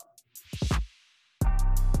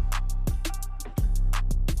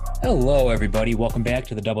Hello, everybody. Welcome back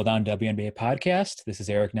to the Double Down WNBA podcast. This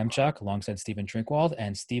is Eric Nemchuk alongside Stephen Trinkwald.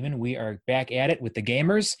 And Stephen, we are back at it with the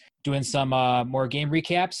Gamers, doing some more game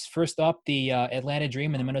recaps. First up, the Atlanta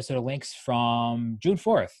Dream and the Minnesota Lynx from June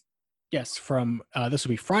 4th. Yes, from this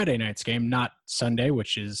will be Friday night's game, not Sunday,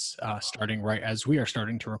 which is starting right as we are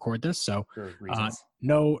starting to record this. So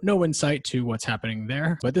no insight to what's happening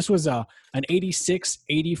there. But this was an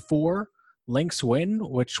 86-84 Lynx win,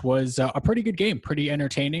 which was a pretty good game, pretty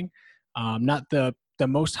entertaining. Not the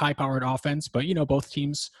most high-powered offense, but, you know, both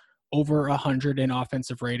teams over 100 in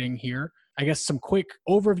offensive rating here. I guess some quick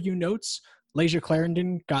overview notes. Layshia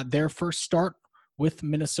Clarendon got their first start with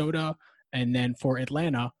Minnesota. And then for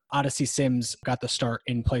Atlanta, Odyssey Sims got the start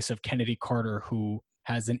in place of Kennedy Carter, who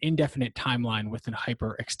has an indefinite timeline with an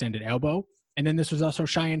hyper-extended elbow. And then this was also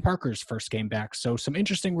Cheyenne Parker's first game back. So some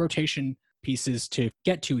interesting rotation pieces to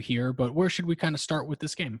get to here, but where should we kind of start with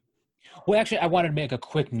this game? Well, actually, I wanted to make a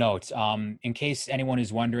quick note. In case anyone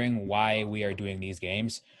is wondering why we are doing these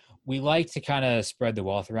games, we like to kind of spread the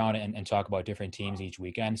wealth around and talk about different teams each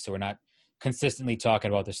weekend. So we're not consistently talking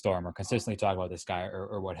about the Storm or consistently talking about the Sky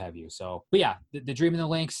or what have you. So, but yeah, the Dream and the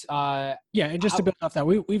Lynx. And just to build off that,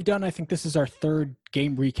 we've done, I think this is our third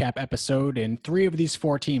game recap episode, and 3 of these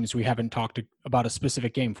 4 teams we haven't talked about a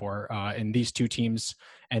specific game for, in these 2 teams,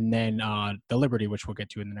 and then the Liberty, which we'll get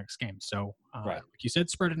to in the next game. So, like you said,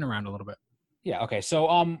 spread it around a little bit. Yeah, okay.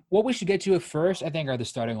 So what we should get to first, I think, are the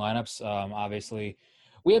starting lineups. Obviously,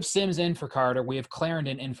 we have Sims in for Carter. We have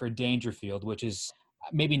Clarendon in for Dangerfield, which is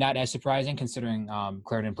maybe not as surprising considering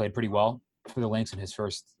Clarendon played pretty well for the Lynx in his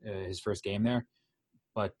first game there.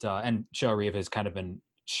 But and Cheryl Reeve has kind of been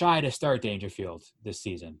shy to start Dangerfield this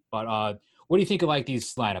season. But what do you think of like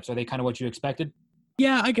these lineups? Are they kind of what you expected?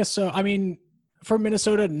 Yeah, I guess so. I mean, for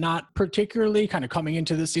Minnesota, not particularly kind of coming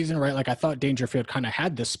into this season, right? Like I thought Dangerfield kind of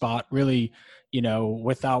had this spot really, you know,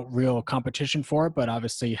 without real competition for it, but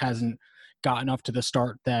obviously hasn't gotten up to the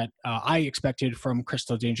start that I expected from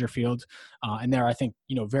Crystal Dangerfield. And there, I think,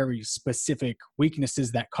 you know, very specific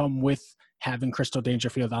weaknesses that come with having Crystal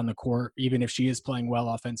Dangerfield on the court, even if she is playing well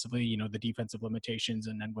offensively, you know, the defensive limitations,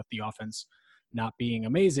 and then with the offense not being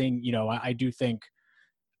amazing, you know, I do think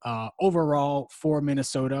overall for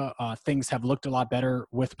Minnesota, things have looked a lot better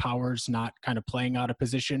with Powers not kind of playing out of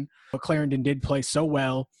position. But Clarendon did play so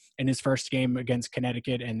well in his first game against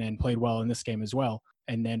Connecticut and then played well in this game as well.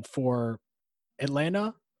 And then for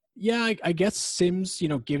Atlanta, yeah, I guess Sims, you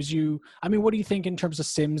know, gives you, I mean, what do you think in terms of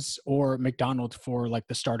Sims or McDonald for like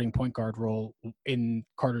the starting point guard role in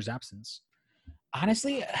Carter's absence?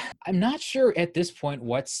 Honestly, I'm not sure at this point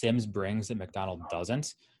what Sims brings that McDonald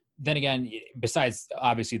doesn't. Then again, besides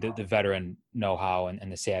obviously the veteran know-how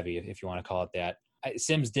and the savvy, if you want to call it that,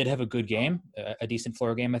 Sims did have a good game, a decent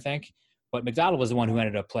floor game, I think. But McDonald was the one who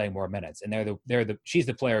ended up playing more minutes, and she's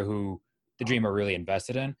the player who the Dream are really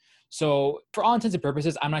invested in. So for all intents and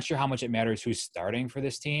purposes, I'm not sure how much it matters who's starting for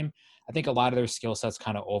this team. I think a lot of their skill sets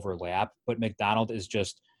kind of overlap, but McDonald is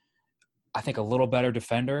just, I think, a little better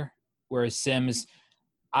defender, whereas Sims,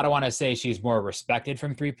 I don't want to say she's more respected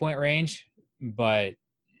from three-point range, but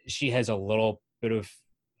she has a little bit of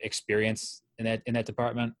experience in that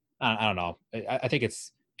department. I don't know. I think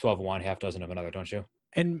it's 12-1, half dozen of another, don't you?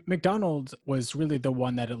 And McDonald was really the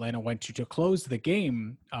one that Atlanta went to close the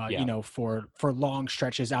game, you know, for long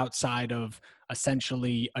stretches outside of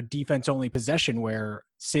essentially a defense-only possession where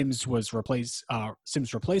Sims replaced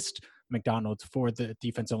McDonald for the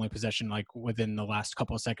defense-only possession, like within the last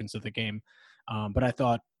couple of seconds of the game. But I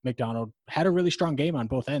thought McDonald had a really strong game on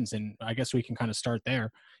both ends, and I guess we can kind of start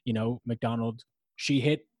there. You know, McDonald, she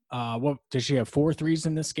hit, what did she have, 4 threes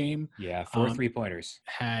in this game? Yeah, 4 3-pointers.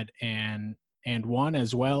 Had and one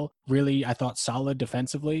as well. Really, I thought solid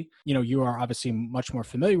defensively. You know, you are obviously much more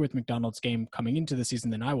familiar with McDonald's game coming into the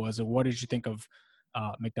season than I was. What did you think of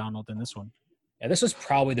McDonald in this one? Yeah, this was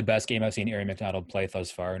probably the best game I've seen Erin McDonald play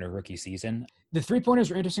thus far in her rookie season. The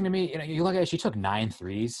 3-pointers were interesting to me. You know, you look at it, she took 9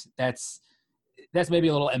 threes. That's maybe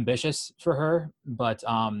a little ambitious for her, but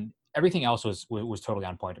everything else was totally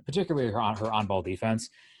on point, particularly her on-ball defense.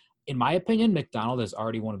 In my opinion, McDonald is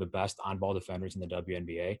already one of the best on-ball defenders in the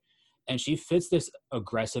WNBA. And she fits this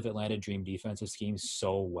aggressive Atlanta Dream defensive scheme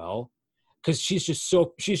so well because she's just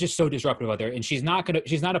so disruptive out there. And she's not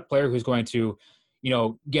a player who's going to, you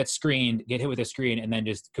know, get hit with a screen and then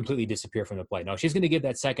just completely disappear from the play. No, she's going to give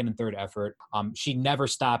that second and third effort. She never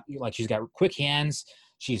stopped. Like, she's got quick hands.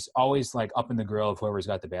 She's always like up in the grill of whoever's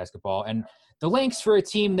got the basketball. And the Lynx, for a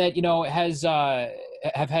team that, you know,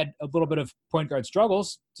 have had a little bit of point guard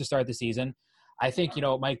struggles to start the season, I think, you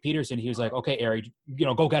know, Mike Peterson, he was like, okay, Ari, you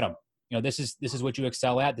know, go get him. You know, this is what you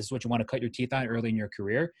excel at. This is what you want to cut your teeth on early in your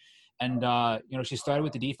career. And, she started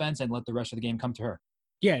with the defense and let the rest of the game come to her.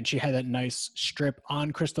 Yeah, and she had that nice strip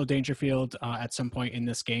on Crystal Dangerfield at some point in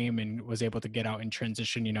this game and was able to get out in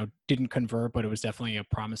transition. Didn't convert, but it was definitely a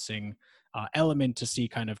promising element to see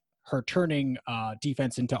kind of her turning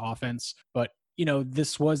defense into offense. But,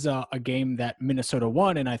 this was a game that Minnesota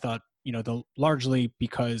won, and I thought, largely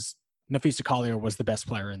because Napheesa Collier was the best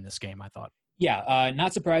player in this game, I thought. Yeah,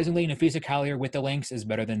 not surprisingly, Napheesa Collier with the Lynx is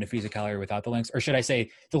better than Napheesa Collier without the Lynx. Or should I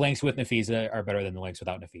say the Lynx with Napheesa are better than the Lynx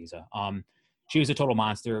without Napheesa. She was a total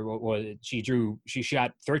monster. She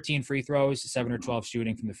shot 13 free throws, 7 or 12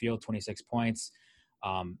 shooting from the field, 26 points.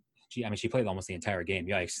 She played almost the entire game.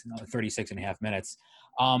 Yikes, 36 and a half minutes.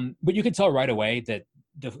 But you could tell right away that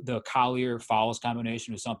the Collier Fowles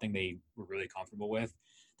combination was something they were really comfortable with.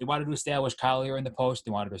 They wanted to establish Collier in the post.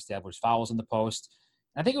 They wanted to establish Fowles in the post.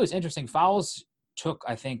 And I think it was interesting. Fowles took,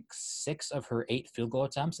 I think, 6 of her 8 field goal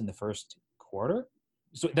attempts in the first quarter.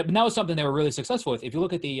 So that was something they were really successful with. If you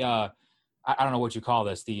look at the I don't know what you call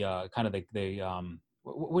this. The kind of the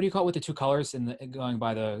what do you call it with the 2 colors in going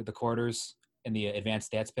by the quarters in the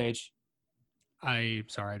advanced stats page? I'm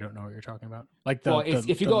sorry, I don't know what you're talking about.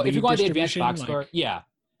 If you go on the advanced box score, yeah.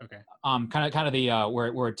 Okay. Kind of the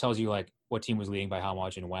where it tells you like what team was leading by how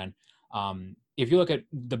much and when. If you look at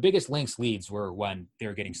the biggest Lynx leads were when they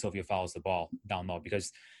were getting Sylvia Fowles the ball down low,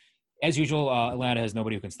 because as usual, Atlanta has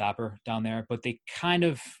nobody who can stop her down there, but they kind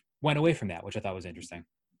of went away from that, which I thought was interesting.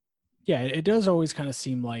 Yeah, it does always kind of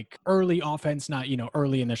seem like early offense, not,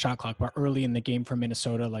 early in the shot clock, but early in the game for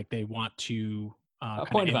Minnesota, like they want to a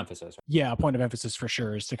point of emphasis. Yeah, a point of emphasis for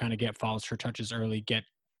sure is to kind of get Fowles for touches early, get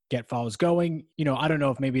Fowles going. I don't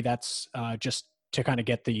know if maybe that's just to kind of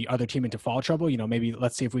get the other team into foul trouble. Maybe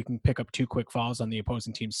let's see if we can pick up 2 quick fouls on the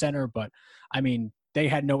opposing team center. But I mean, they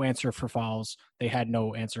had no answer for fouls. They had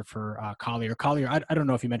no answer for Collier. I don't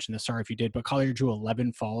know if you mentioned this. Sorry if you did, but Collier drew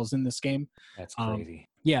 11 fouls in this game. That's crazy.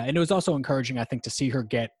 Yeah, and it was also encouraging, I think, to see her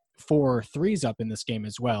get 4 threes up in this game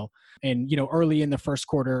as well. And, early in the first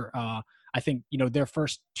quarter, I think, their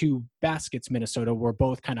first 2 baskets, Minnesota, were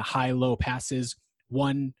both kind of high-low passes.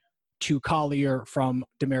 One to Collier from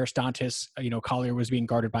Damaris Dantas. Collier was being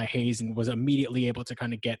guarded by Hayes and was immediately able to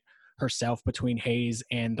kind of get herself between Hayes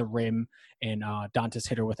and the rim, and Dantas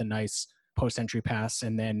hit her with a nice post-entry pass.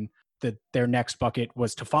 And then their next bucket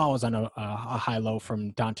was to Fowles on a high-low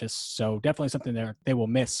from Dantas. So definitely something they will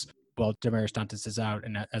miss while Damaris Dantas is out.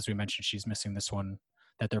 And as we mentioned, she's missing this one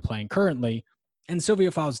that they're playing currently. And Sylvia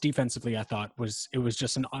Fowles defensively, I thought it was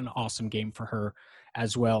just an awesome game for her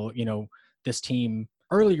as well. This team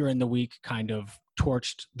earlier in the week kind of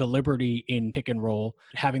torched the Liberty in pick and roll,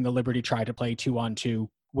 having the Liberty try to play 2-on-2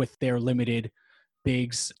 with their limited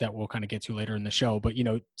bigs that we'll kind of get to later in the show. But,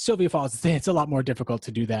 Sylvia Fowles, it's a lot more difficult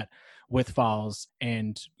to do that with Fowles.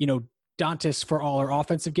 And, Dantas, for all her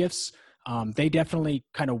offensive gifts, they definitely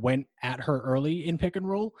kind of went at her early in pick and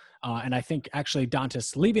roll. And I think actually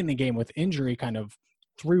Dantas leaving the game with injury kind of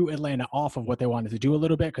threw Atlanta off of what they wanted to do a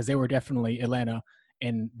little bit, because they were definitely Atlanta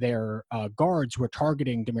and their guards were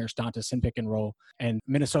targeting Damaris Dantas in pick and roll, and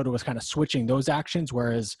Minnesota was kind of switching those actions,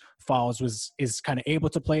 whereas Fowles is kind of able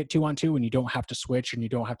to play it 2-on-2, and you don't have to switch, and you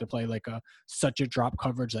don't have to play like such a drop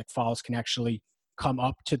coverage. Like Fowles can actually come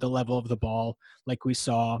up to the level of the ball, like we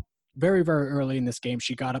saw very, very early in this game.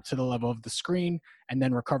 She got up to the level of the screen and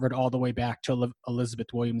then recovered all the way back to Elizabeth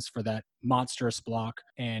Williams for that monstrous block.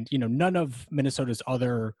 And, none of Minnesota's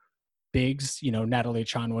other bigs, Natalie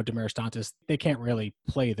Chanwa, Damaris Dantas, they can't really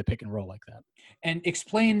play the pick and roll like that. And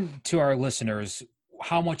explain to our listeners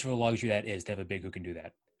how much of a luxury that is to have a big who can do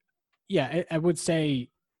that. Yeah, I would say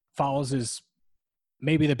Fowles is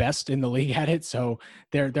maybe the best in the league at it. So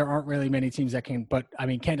there aren't really many teams that can, but I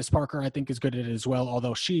mean, Candace Parker, I think, is good at it as well.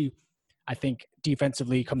 Although she, I think,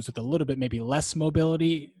 defensively comes with a little bit, maybe less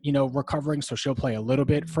mobility, recovering. So she'll play a little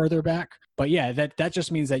bit further back. But yeah, that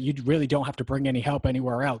just means that you really don't have to bring any help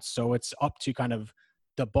anywhere else. So it's up to kind of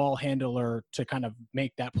the ball handler to kind of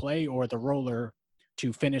make that play, or the roller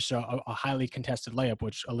to finish a highly contested layup,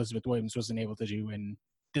 which Elizabeth Williams wasn't able to do in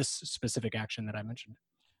this specific action that I mentioned.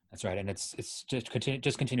 That's right, and it's just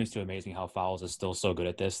continues to amaze me how Fowles is still so good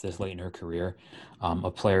at this late in her career.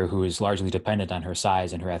 A player who is largely dependent on her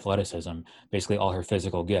size and her athleticism, basically all her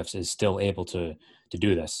physical gifts, is still able to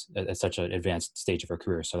do this at such an advanced stage of her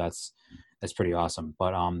career. So that's pretty awesome.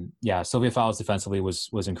 But yeah, Sylvia Fowles defensively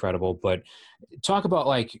was incredible. But talk about,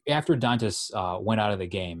 like, after Dantas went out of the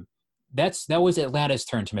game, that was Atlanta's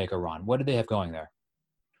turn to make a run. What did they have going there?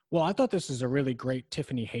 Well, I thought this was a really great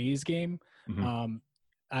Tiffany Hayes game. Mm-hmm.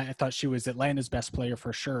 I thought she was Atlanta's best player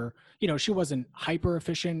for sure. She wasn't hyper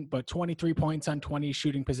efficient, but 23 points on 20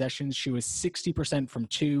 shooting possessions. She was 60% from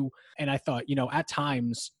 2. And I thought, at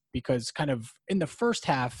times because kind of in the first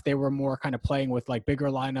half, they were more kind of playing with like bigger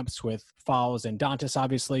lineups with Fowles and Dantas,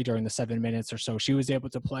 obviously, during the 7 minutes or so she was able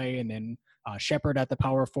to play. And then Shepard at the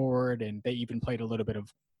power forward. And they even played a little bit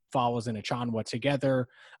of Fowles and Achanwa together.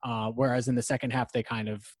 Whereas in the second half, they kind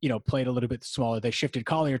of, played a little bit smaller. They shifted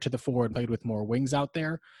Collier to the forward, played with more wings out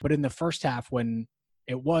there. But in the first half, when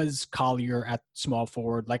it was Collier at small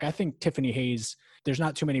forward, like I think Tiffany Hayes, there's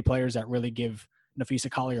not too many players that really give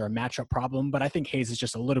Napheesa Collier a matchup problem, but I think Hayes is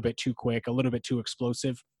just a little bit too quick, a little bit too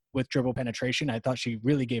explosive with dribble penetration. I thought she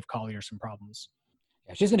really gave Collier some problems.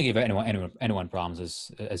 Yeah, she's going to give anyone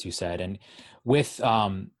problems, as you said, and with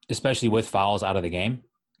especially with Fowles out of the game,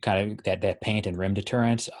 kind of that paint and rim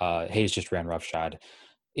deterrent. Hayes just ran roughshod.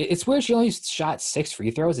 It's weird she only shot 6 free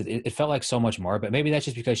throws. It felt like so much more, but maybe that's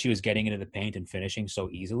just because she was getting into the paint and finishing so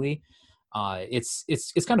easily.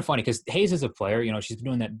 It's kind of funny because Hayes is a player. She's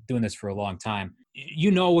been doing this for a long time.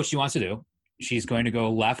 What she wants to do. She's going to go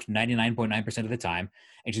left 99.9% of the time,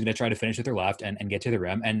 and she's going to try to finish with her left and get to the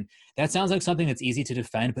rim. And that sounds like something that's easy to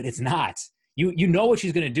defend, but it's not. You know what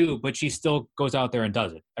she's going to do, but she still goes out there and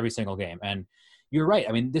does it every single game. And you're right.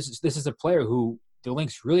 I mean, this is a player who the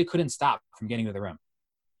Lynx really couldn't stop from getting to the rim.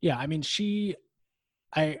 Yeah, I mean,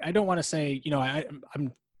 I don't want to say,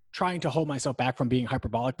 I'm trying to hold myself back from being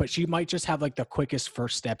hyperbolic, but she might just have like the quickest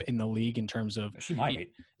first step in the league in terms of, she might,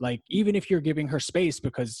 like, even if you're giving her space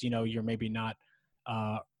because, you're maybe not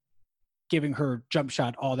giving her jump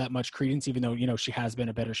shot all that much credence, even though, she has been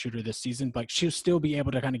a better shooter this season, but she'll still be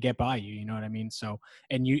able to kind of get by you. You know what I mean? So,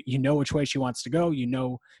 and you know which way she wants to go,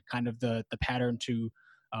 kind of the pattern to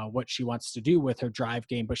what she wants to do with her drive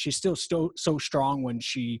game, but she's still so strong when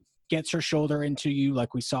she gets her shoulder into you,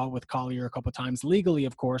 like we saw with Collier a couple of times legally,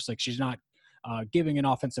 of course. Like, she's not giving an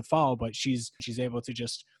offensive foul, but she's able to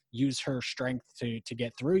just use her strength to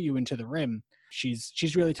get through you into the rim.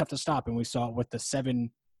 She's really tough to stop, and we saw it with the 7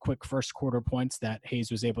 quick first quarter points that Hayes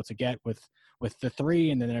was able to get with the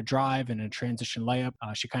 3 and then a drive and a transition layup.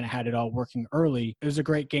 She kind of had it all working early. It was a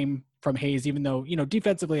great game from Hayes, even though,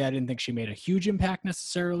 defensively, I didn't think she made a huge impact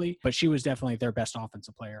necessarily, but she was definitely their best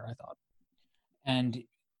offensive player, I thought. And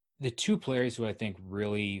the 2 players who I think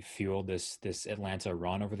really fueled this Atlanta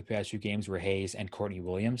run over the past few games were Hayes and Courtney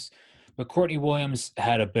Williams. But Courtney Williams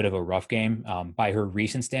had a bit of a rough game by her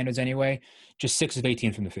recent standards anyway, just 6 of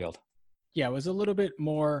 18 from the field. Yeah, it was a little bit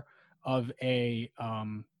more of a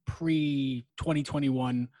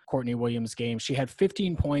pre-2021 Courtney Williams game. She had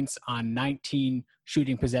 15 points on 19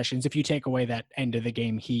 shooting possessions. If you take away that end of the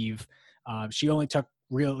game heave, she only took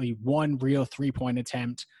really 1 real 3-point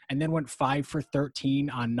attempt and then went 5 for 13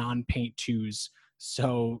 on non-paint 2s.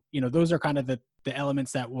 So, those are kind of the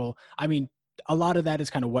elements that a lot of that is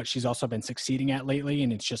kind of what she's also been succeeding at lately.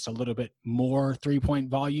 And it's just a little bit more 3-point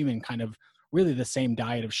volume and kind of really the same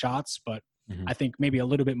diet of shots, but I think maybe a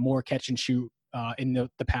little bit more catch and shoot in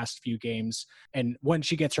the past few games. And when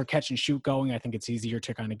she gets her catch and shoot going, I think it's easier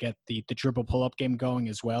to kind of get the dribble pull-up game going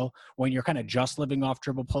as well. When you're kind of just living off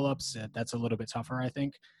dribble pull-ups, that's a little bit tougher, I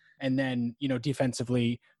think. And then,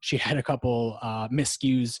 defensively, she had a couple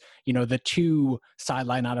miscues, the 2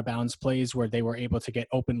 sideline out of bounds plays where they were able to get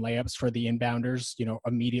open layups for the inbounders,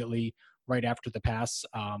 immediately right after the pass.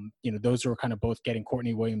 Those were kind of both getting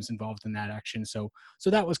Courtney Williams involved in that action. So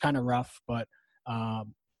that was kind of rough, but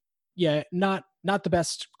not the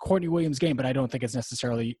best Courtney Williams game, but I don't think it's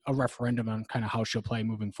necessarily a referendum on kind of how she'll play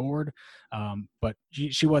moving forward. But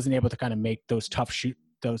she wasn't able to kind of make those tough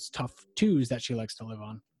 2s that she likes to live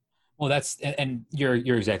on. Well, and you're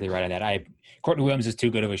exactly right on that. Courtney Williams is too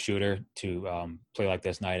good of a shooter to play like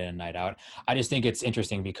this night in and night out. I just think it's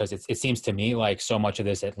interesting because it seems to me like so much of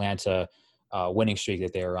this Atlanta winning streak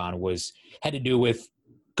that they were on had to do with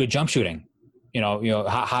good jump shooting.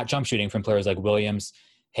 Hot jump shooting from players like Williams,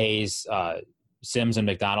 Hayes, Sims, and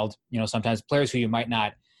McDonald. Sometimes players who you might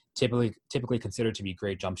not typically consider to be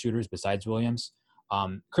great jump shooters besides Williams.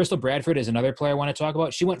 Crystal Bradford is another player I want to talk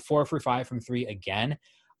about. She went 4 for 5 from 3 again.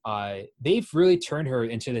 They've really turned her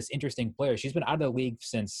into this interesting player. She's been out of the league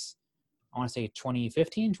since, I want to say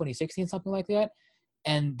 2015, 2016, something like that.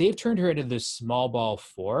 And they've turned her into this small ball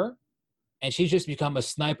 4, and she's just become a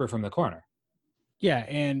sniper from the corner. Yeah.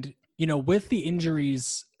 And, with the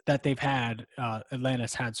injuries that they've had,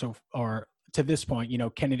 Atlanta's had or to this point,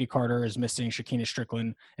 Kennedy Carter is missing. Shakina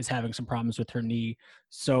Strickland is having some problems with her knee.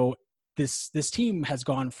 So this team has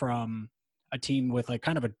gone from a team with like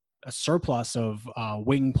kind of a surplus of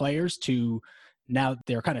wing players to now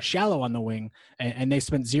they're kind of shallow on the wing, and they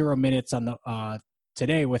spent 0 minutes on the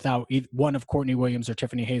today without one of Courtney Williams or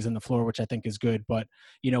Tiffany Hayes on the floor, which I think is good. But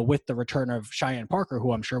with the return of Cheyenne Parker,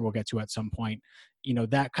 who I'm sure we'll get to at some point,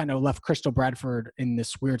 that kind of left Crystal Bradford in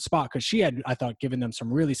this weird spot because she had, I thought, given them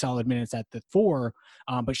some really solid minutes at the 4,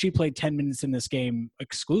 but she played 10 minutes in this game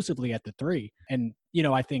exclusively at the 3. And,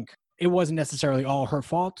 I think it wasn't necessarily all her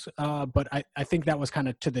fault, but I think that was kind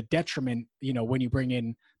of to the detriment, when you bring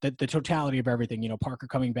in the totality of everything, Parker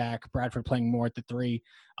coming back, Bradford playing more at the 3,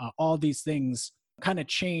 all these things kind of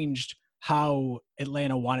changed how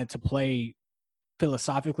Atlanta wanted to play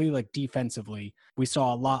philosophically, like defensively. We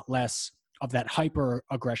saw a lot less of that hyper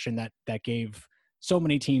aggression that gave so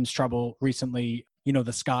many teams trouble recently.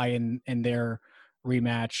 The Sky in their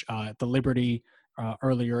rematch, the Liberty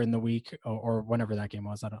earlier in the week, or whenever that game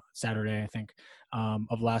was, on a Saturday, I think,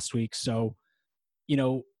 of last week. So,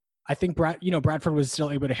 I think Bradford was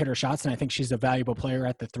still able to hit her shots, and I think she's a valuable player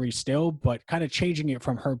at the 3 still, but kind of changing it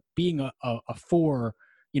from her being a 4,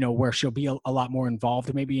 where she'll be a lot more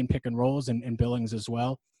involved maybe in pick and rolls and Billings as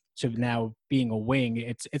well, to now being a wing.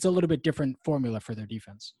 It's a little bit different formula for their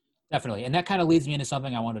defense. Definitely. And that kind of leads me into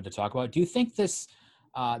something I wanted to talk about. Do you think this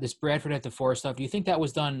Bradford at the 4 stuff, do you think that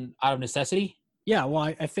was done out of necessity? Yeah, well,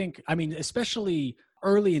 I think, especially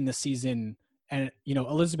early in the season, and,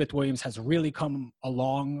 Elizabeth Williams has really come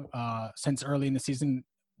along since early in the season,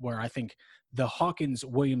 where I think the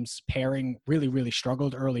Hawkins-Williams pairing really, really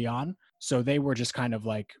struggled early on. So they were just kind of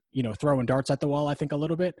like, throwing darts at the wall, I think, a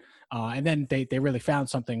little bit. And then they really found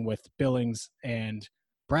something with Billings and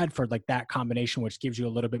Bradford, like that combination, which gives you a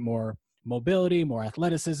little bit more mobility, more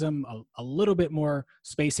athleticism, a little bit more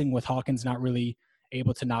spacing, with Hawkins not really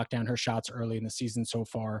able to knock down her shots early in the season so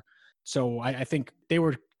far. So I think they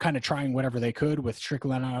were kind of trying whatever they could, with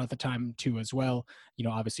Strickland out at the time too as well,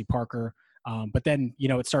 obviously Parker. But then,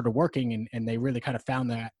 it started working, and they really kind of found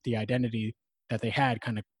the identity that they had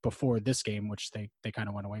kind of before this game, which they kind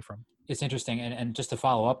of went away from. It's interesting. And just to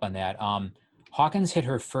follow up on that, Hawkins hit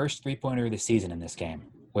her first 3-pointer of the season in this game,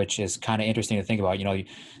 which is kind of interesting to think about.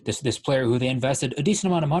 This player who they invested a decent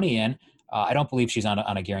amount of money in. I don't believe she's on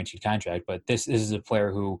a guaranteed contract, but this is a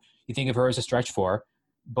player who you think of her as a stretch 4.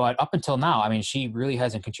 But up until now, she really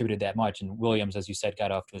hasn't contributed that much. And Williams, as you said,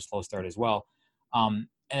 got off to a slow start as well. And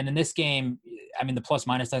in this game, the plus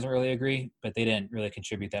minus doesn't really agree, but they didn't really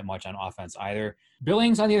contribute that much on offense either.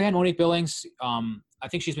 Billings, on the other hand, Monique Billings, I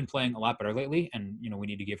think she's been playing a lot better lately, and we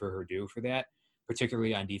need to give her due for that,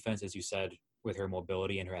 particularly on defense, as you said, with her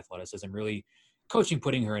mobility and her athleticism. Really, coaching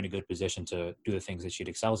putting her in a good position to do the things that she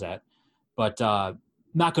excels at, but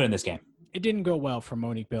not good in this game. It didn't go well for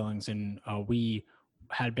Monique Billings, and we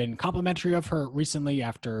had been complimentary of her recently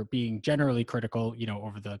after being generally critical,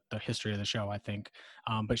 over the history of the show, I think.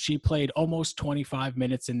 But she played almost 25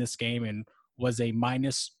 minutes in this game and was a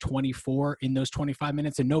minus 24 in those 25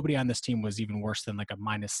 minutes. And nobody on this team was even worse than like a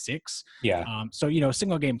minus 6. Yeah. So,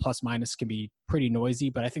 single game plus minus can be pretty noisy,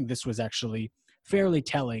 but I think this was actually fairly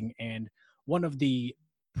telling. And one of the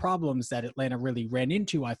problems that Atlanta really ran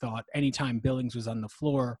into, I thought, anytime Billings was on the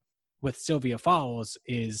floor with Sylvia Fowles,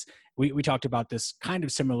 is we talked about this kind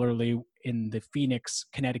of similarly in the Phoenix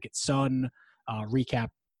Connecticut Sun recap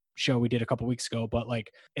show we did a couple weeks ago, but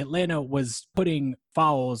like Atlanta was putting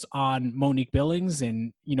Fowles on Monique Billings,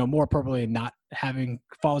 and more appropriately not having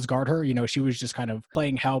Fowles guard her. She was just kind of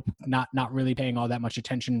playing help, not really paying all that much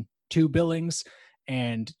attention to Billings.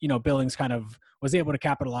 And, Billings kind of was able to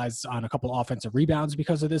capitalize on a couple offensive rebounds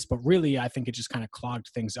because of this. But really, I think it just kind of clogged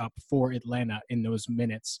things up for Atlanta in those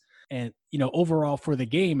minutes. And, overall for the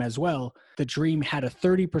game as well, the Dream had a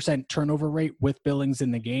 30% turnover rate with Billings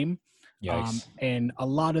in the game. And a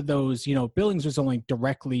lot of those, Billings was only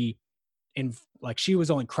directly she was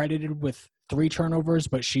only credited with 3 turnovers,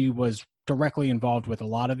 but she was directly involved with a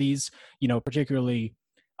lot of these, particularly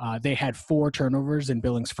they had 4 turnovers in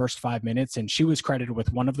Billings' first 5 minutes, and she was credited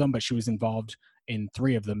with 1 of them, but she was involved in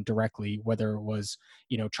 3 of them directly, whether it was,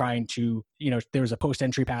 trying to, there was a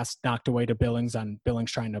post-entry pass knocked away to Billings on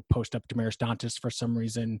Billings trying to post up Damaris Dantas for some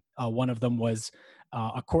reason. One of them was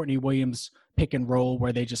a Courtney Williams pick and roll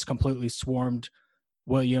where they just completely swarmed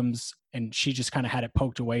Williams, and she just kind of had it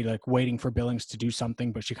poked away, like waiting for Billings to do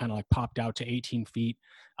something, but she kind of like popped out to 18 feet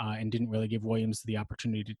and didn't really give Williams the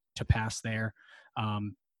opportunity to pass there.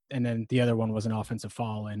 And then the other one was an offensive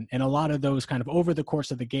foul. And a lot of those kind of over the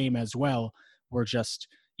course of the game as well were just,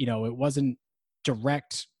 it wasn't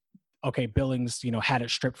direct, okay, Billings, had it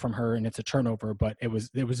stripped from her and it's a turnover, but it was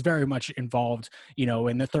very much involved.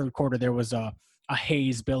 In the third quarter, there was a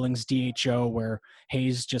Hayes Billings DHO where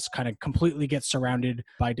Hayes just kind of completely gets surrounded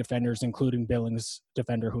by defenders, including Billings'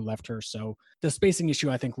 defender who left her. So the spacing issue,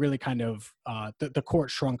 I think, really kind of the court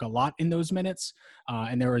shrunk a lot in those minutes,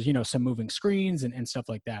 and there was some moving screens and stuff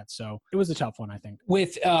like that. So it was a tough one, I think.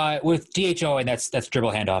 With DHO, and that's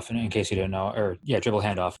dribble handoff, in case you didn't know, or dribble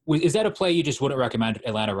handoff. Is that a play you just wouldn't recommend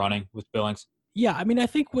Atlanta running with Billings? Yeah, I mean, I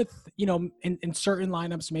think with in certain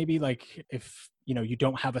lineups, maybe like if you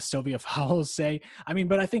don't have a Sylvia Fowles, say. I mean,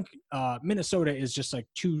 but I think Minnesota is just like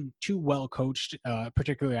too well coached,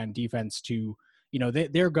 particularly on defense. To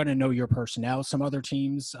they're going to know your personnel. Some other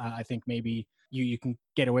teams, I think maybe you can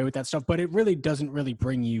get away with that stuff, but it really doesn't really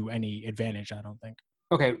bring you any advantage, I don't think.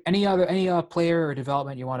 Okay. Any player or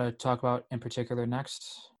development you want to talk about in particular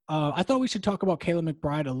next? I thought we should talk about Kayla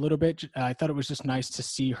McBride a little bit. I thought it was just nice to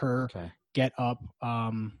see her get up.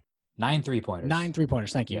 9 3-pointers. 9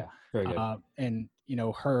 3-pointers. Thank you. Yeah, very good. And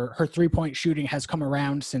her 3-point shooting has come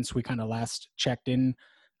around since we kind of last checked in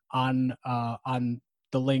on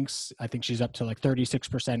the Lynx. I think she's up to like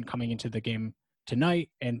 36% coming into the game tonight,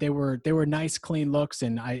 and they were nice, clean looks,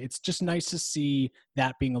 and it's just nice to see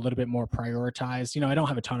that being a little bit more prioritized. I don't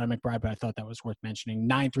have a ton on McBride, but I thought that was worth mentioning.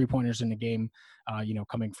 9 3-pointers in the game,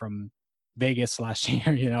 coming from Vegas last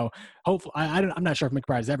year. Hopefully, I'm not sure if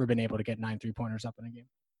McBride's ever been able to get 9 3-pointers up in a game.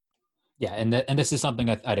 Yeah, and this is something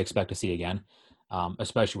I'd expect to see again,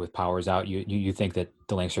 especially with Powers out. You think that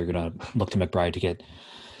the Lynx are going to look to McBride to get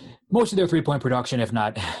most of their 3-point production, if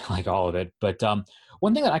not like all of it. But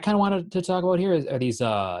one thing that I kind of wanted to talk about here are these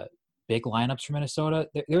big lineups for Minnesota.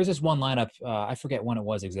 There was this one lineup, I forget when it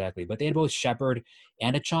was exactly, but they had both Shepherd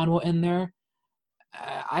and Achonwa in there.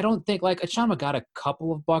 I don't think, like, Achonwa got a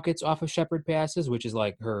couple of buckets off of Shepherd passes, which is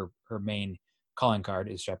like her main calling card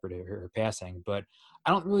is Shepherd, her passing, but I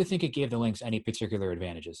don't really think it gave the Lynx any particular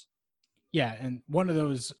advantages. Yeah, and one of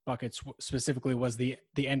those buckets specifically was the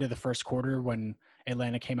end of the first quarter when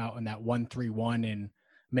Atlanta came out in that 1-3-1 in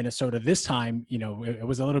Minnesota. This time, it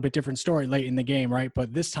was a little bit different story late in the game, right?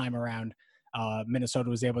 But this time around, Minnesota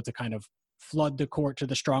was able to kind of flood the court to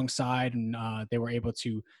the strong side, and they were able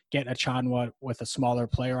to get Achonwa with a smaller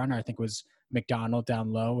player on her. I think it was McDonald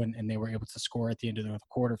down low, and they were able to score at the end of the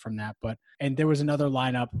quarter from that. And there was another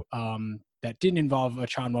lineup that didn't involve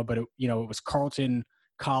Achonwa, but it was Carlton,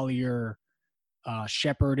 Collier,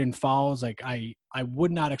 Shepherd, and Fowles. Like I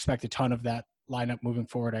would not expect a ton of that lineup moving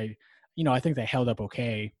forward. I think they held up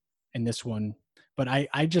okay in this one, but I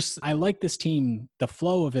like this team, the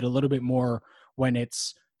flow of it a little bit more when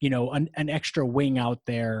it's an extra wing out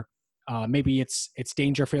there. Maybe it's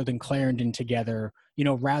Dangerfield and Clarendon together,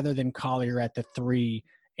 rather than Collier at the 3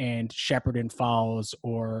 and Shepherd and Fowles,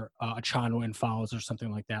 or Achonwa and Fowles, or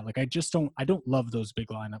something like that. Like I don't love those big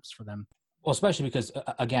lineups for them. Well, especially because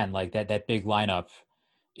again, like that big lineup,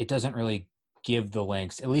 it doesn't really give the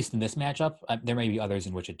Lynx, at least in this matchup. There may be others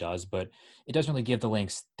in which it does, but it doesn't really give the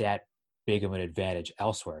Lynx that big of an advantage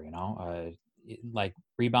elsewhere. Like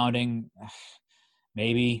rebounding,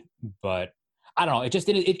 maybe, but I don't know. It just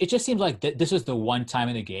didn't. It just seems like this was the one time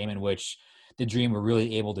in the game in which the Dream were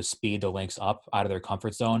really able to speed the Lynx up out of their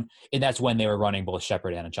comfort zone, and that's when they were running both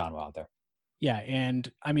Shepherd and Achonwa out there. Yeah,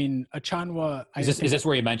 and I mean Achonwa. Is this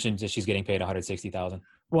where you mentioned that she's getting paid $160,000?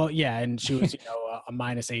 Well, yeah, and she was a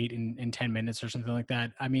 -8 in 10 minutes or something like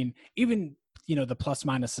that. I mean, even the plus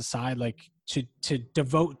minus aside, like to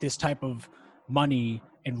devote this type of money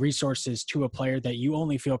and resources to a player that you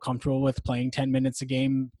only feel comfortable with playing 10 minutes a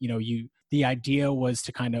game, the idea was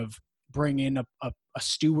to kind of bring in a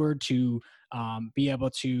steward to be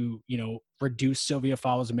able to, reduce Sylvia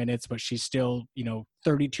Fowles' minutes, but she's still,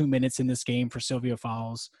 32 minutes in this game for Sylvia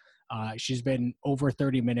Fowles. She's been over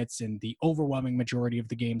 30 minutes in the overwhelming majority of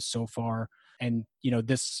the games so far. And,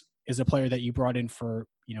 this is a player that you brought in for,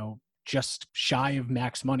 just shy of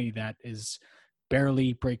max money that is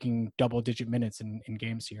barely breaking double-digit minutes in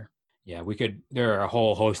games here. Yeah, there are a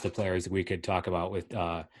whole host of players that we could talk about with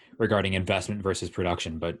regarding investment versus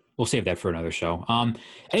production, but we'll save that for another show.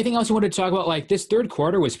 Anything else you wanted to talk about? Like, this third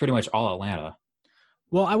quarter was pretty much all Atlanta.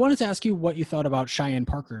 Well, I wanted to ask you what you thought about Cheyenne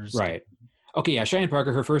Parker's. Right. Okay, yeah, Cheyenne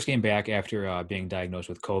Parker, her first game back after being diagnosed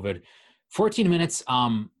with COVID. 14 minutes.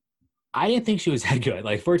 I didn't think she was that good.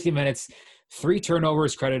 Like, 14 minutes, 3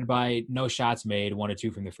 turnovers credited by no shots made, 1 or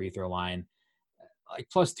 2 from the free throw line. Like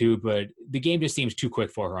 +2, but the game just seems too quick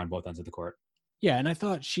for her on both ends of the court. Yeah, and I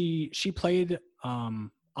thought she played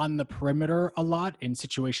on the perimeter a lot in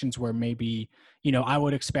situations where maybe, I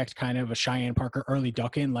would expect kind of a Cheyenne Parker early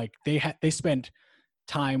duck-in. Like they spent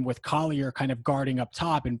time with Collier kind of guarding up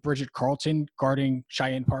top and Bridget Carlton guarding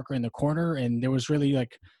Cheyenne Parker in the corner, and there was really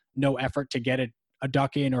like no effort to get a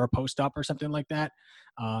duck-in or a post-up or something like that.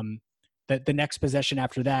 the next possession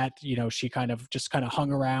after that, she kind of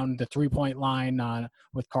hung around the 3-point line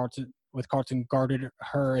with Carlton guarded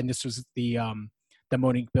her. And this was the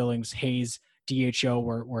Monique Billings Hayes DHO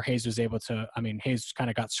where Hayes was able to, Hayes kind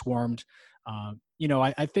of got swarmed.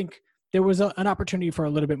 I think there was an opportunity for a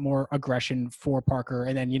little bit more aggression for Parker.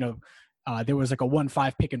 And then, there was like a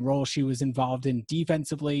 1-5 pick and roll she was involved in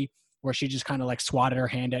defensively where she just kind of like swatted her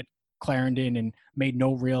hand at Clarendon and made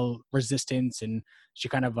no real resistance. And she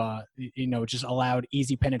kind of, just allowed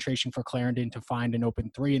easy penetration for Clarendon to find an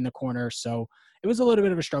open 3 in the corner. So it was a little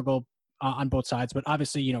bit of a struggle on both sides, but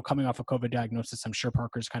obviously, coming off a COVID diagnosis, I'm sure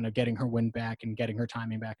Parker's kind of getting her wind back and getting her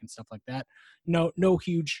timing back and stuff like that. No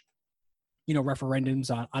huge,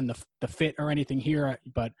 referendums on the fit or anything here,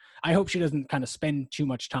 but I hope she doesn't kind of spend too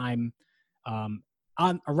much time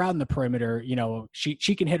around the perimeter.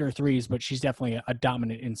 She can hit her threes, but she's definitely a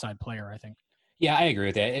dominant inside player, I think. Yeah, I agree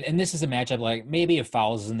with that. And this is a matchup, like maybe if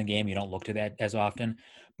Fowles is in the game, you don't look to that as often,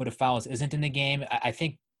 but if Fowles isn't in the game, I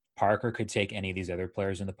think Parker could take any of these other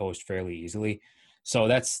players in the post fairly easily. So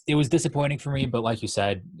it was disappointing for me, but like you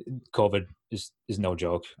said, COVID is no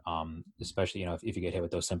joke. Especially, if you get hit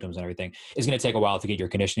with those symptoms and everything, it's going to take a while to get your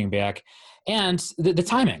conditioning back. And the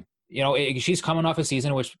timing, she's coming off a season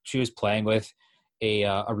in which she was playing with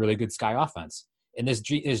a really good Sky offense. And this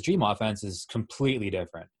Dream offense is completely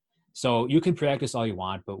different. So you can practice all you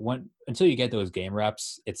want, but until you get those game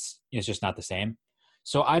reps, it's just not the same.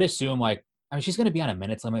 So I'd assume she's going to be on a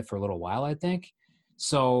minutes limit for a little while, I think.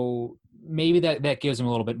 So maybe that gives him a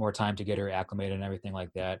little bit more time to get her acclimated and everything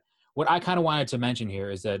like that. What I kind of wanted to mention here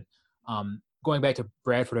is that going back to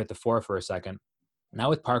Bradford at the 4 for a second, now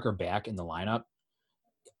with Parker back in the lineup,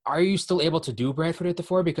 are you still able to do Bradford at the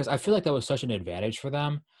 4? Because I feel like that was such an advantage for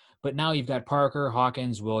them. But now you've got Parker,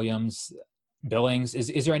 Hawkins, Williams, Billings.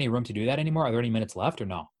 Is there any room to do that anymore? Are there any minutes left or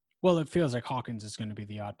no? Well, it feels like Hawkins is going to be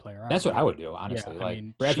the odd player. That's what I would do, honestly. Yeah,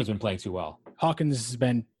 Bradford's been playing too well. Hawkins has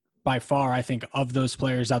been by far, I think, of those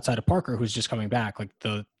players outside of Parker, who's just coming back, like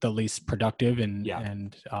the least productive and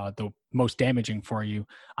the most damaging for you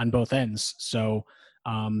on both ends. So,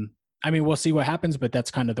 we'll see what happens, but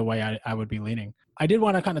that's kind of the way I would be leaning. I did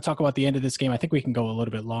want to kind of talk about the end of this game. I think we can go a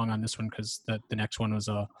little bit long on this one because the next one was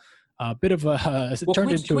a bit of a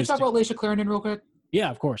Can we talk about Layshia Clarendon real quick?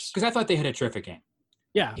 Yeah, of course. Because I thought they had a terrific game.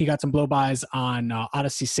 Yeah, he got some blow-bys on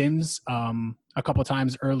Odyssey Sims a couple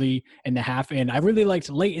times early in the half. And I really liked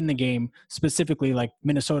late in the game, specifically, like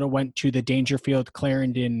Minnesota went to the Dangerfield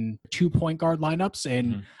Clarendon 2-point guard lineups.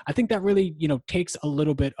 And I think that really, takes a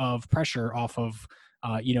little bit of pressure off of,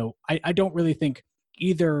 I don't really think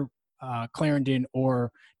either Clarendon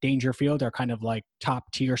or Dangerfield are kind of like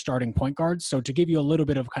top tier starting point guards. So to give you a little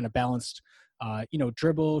bit of kind of balanced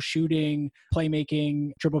dribble, shooting,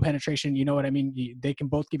 playmaking, dribble penetration, you know what I mean? They can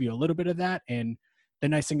both give you a little bit of that. And the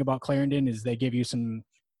nice thing about Clarendon is they give you some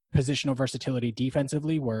positional versatility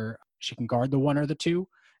defensively where she can guard the 1 or the 2.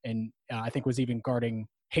 And I think was even guarding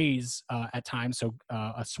Hayes at times. So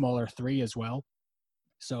a smaller 3 as well.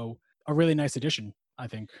 So a really nice addition, I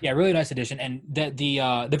think. Yeah, really nice addition. And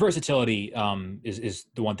the versatility is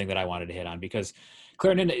the one thing that I wanted to hit on because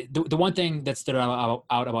Clarendon, the one thing that stood out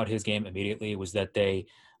about his game immediately was that they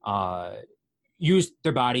used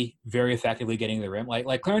their body very effectively getting to the rim.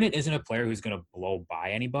 Like Clarendon isn't a player who's going to blow by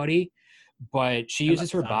anybody, but she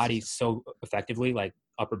uses her body so effectively, like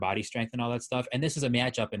upper body strength and all that stuff. And this is a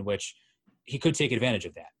matchup in which he could take advantage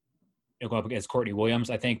of that. Go up against Courtney Williams,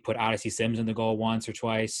 I think, put Odyssey Sims in the goal once or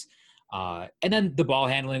twice. And then the ball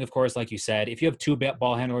handling, of course, like you said, if you have 2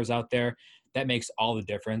 ball handlers out there, that makes all the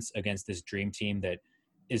difference against this Dream team that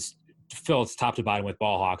is filled top to bottom with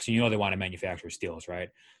ball hawks. And they want to manufacture steals, right?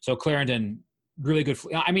 So Clarendon, really good.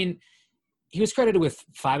 He was credited with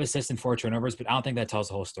 5 assists and 4 turnovers, but I don't think that tells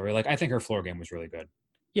the whole story. I think her floor game was really good.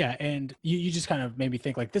 Yeah, and you just kind of made me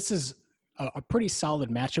think this is a pretty solid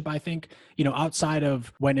matchup, I think. Outside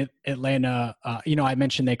of when Atlanta, I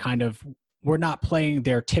mentioned they kind of were not playing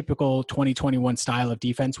their typical 2021 style of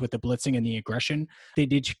defense with the blitzing and the aggression. They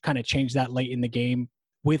did kind of change that late in the game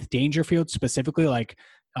with Dangerfield specifically.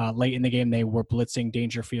 Late in the game, they were blitzing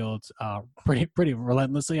Dangerfield pretty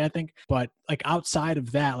relentlessly, I think. But outside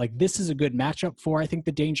of that, this is a good matchup for, I think,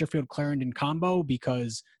 the Dangerfield Clarendon combo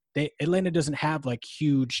because Atlanta doesn't have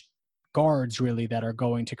huge guards really that are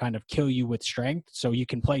going to kind of kill you with strength. So you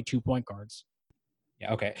can play 2-point guards.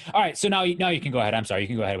 Yeah. Okay. All right. So now you can go ahead. I'm sorry. You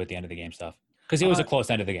can go ahead with the end of the game stuff because it was a close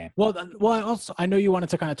end of the game. Well, I know you wanted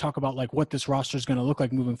to kind of talk about what this roster is going to look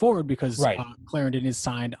like moving forward because Clarendon is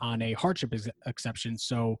signed on a hardship exception.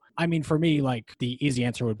 So, for me, the easy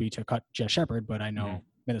answer would be to cut Jess Shepard, but I know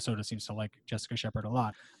Minnesota seems to like Jessica Shepard a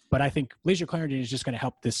lot. But I think Layshia Clarendon is just going to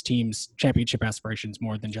help this team's championship aspirations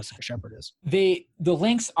more than Jessica Shepard is. The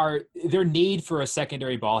Lynx their need for a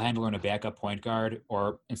secondary ball handler and a backup point guard,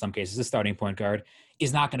 or in some cases a starting point guard,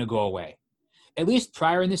 is not going to go away. At least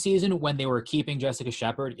prior in the season when they were keeping Jessica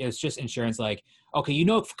Shepard, it's just insurance like, okay,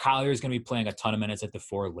 if Collier is going to be playing a ton of minutes at the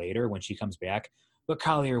 4 later when she comes back, but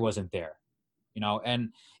Collier wasn't there, and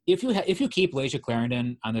if you keep Layshia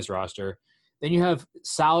Clarendon on this roster, then you have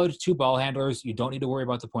solid 2 ball handlers. You don't need to worry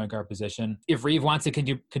about the point guard position. If Reeve wants to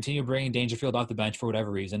continue bringing Dangerfield off the bench for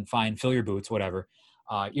whatever reason, fine, fill your boots, whatever.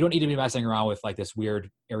 You don't need to be messing around with like this weird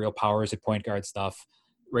aerial powers at point guard stuff,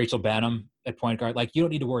 Rachel Banham at point guard. Like, you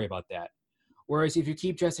don't need to worry about that. Whereas if you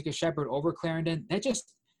keep Jessica Shepard over Clarendon,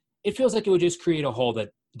 it feels like it would just create a hole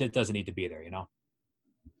that doesn't need to be there,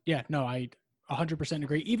 Yeah, no, I 100%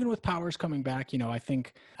 agree. Even with Powers coming back, I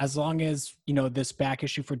think as long as, this back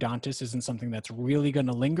issue for Dantas isn't something that's really going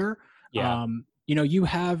to linger, yeah. You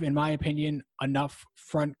have, in my opinion, enough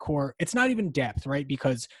front court. It's not even depth, right?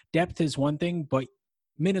 Because depth is one thing, but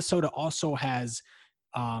Minnesota also has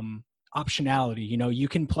optionality. You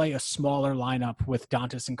can play a smaller lineup with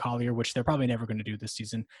Dantas and Collier, which they're probably never going to do this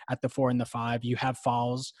season, at the 4 and the 5. You have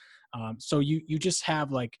fouls. So you just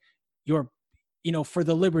have like your, for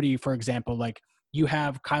the Liberty, for example, like you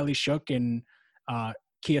have Kylie Shook and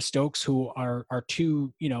Kia Stokes, who are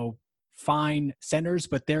 2, fine centers,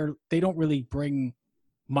 but they don't really bring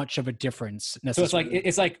much of a difference necessarily. So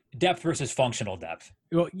it's like depth versus functional depth.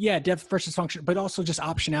 Well, yeah, depth versus function, but also just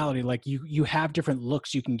optionality. Like you have different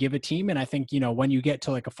looks you can give a team. And I think, when you get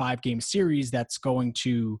to like a 5-game series, that's going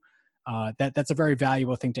to, that's a very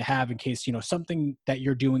valuable thing to have in case, something that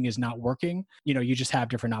you're doing is not working. You just have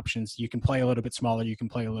different options. You can play a little bit smaller. You can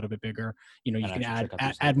play a little bit bigger. You can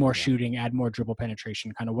add more shooting, add more dribble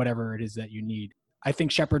penetration, kind of whatever it is that you need. I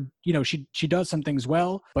think Shepard, she does some things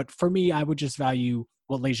well, but for me, I would just value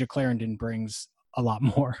what Layshia Clarendon brings a lot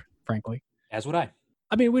more, frankly. As would I.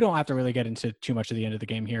 I mean, we don't have to really get into too much of the end of the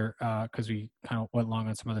game here because we kind of went long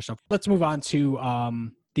on some other stuff. Let's move on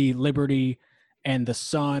to the Liberty and the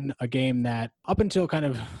Sun, a game that up until kind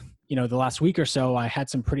of, the last week or so, I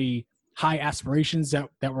had some pretty high aspirations that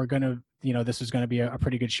were going to, this was going to be a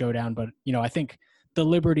pretty good showdown. But, I think the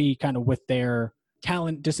Liberty kind of with their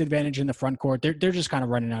talent disadvantage in the front court, they're just kind of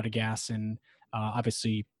running out of gas. And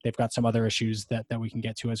obviously they've got some other issues that we can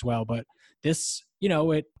get to as well. But this,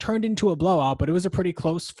 it turned into a blowout, but it was a pretty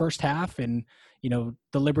close first half. And, the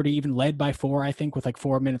Liberty even led by 4, I think, with like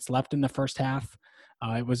 4 minutes left in the first half.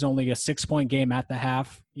 It was only a 6-point game at the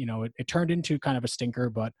half. It turned into kind of a stinker,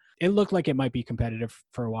 but it looked like it might be competitive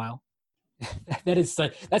for a while.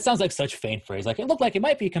 That sounds like such faint phrase. Like, it looked like it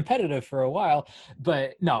might be competitive for a while,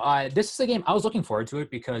 but no, this is a game I was looking forward to it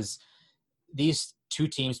because these 2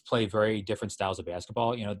 teams play very different styles of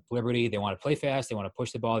basketball. Liberty, they want to play fast. They want to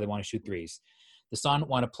push the ball. They want to shoot threes. The Sun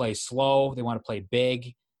want to play slow. They want to play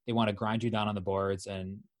big. They want to grind you down on the boards.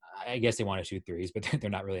 And I guess they want to shoot threes, but they're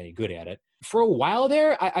not really any good at it. For a while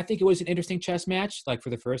there, I think it was an interesting chess match, like for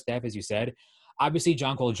the first half, as you said. Obviously,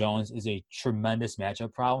 Jonquel Jones is a tremendous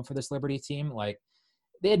matchup problem for this Liberty team. Like,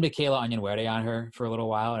 they had Michaela Onyenwere on her for a little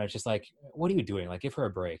while, and it's just like, what are you doing? Like, give her a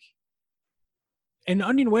break. And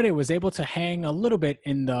Onyenwere was able to hang a little bit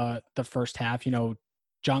in the first half.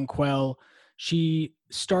 Jonquel, she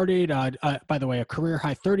started, by the way, a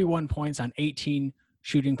career-high 31 points on 18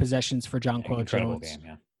 shooting possessions for Jonquel Jones. Game,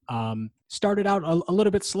 yeah. Started out a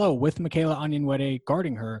little bit slow with Michaela Onyenwere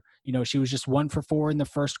guarding her. She was just 1 for 4 in the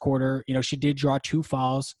first quarter. She did draw 2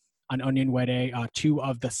 fouls on Onyenwere, 2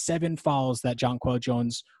 of the 7 fouls that Jonquel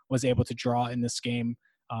Jones was able to draw in this game.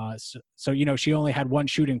 So she only had 1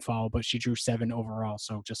 shooting foul, but she drew 7 overall.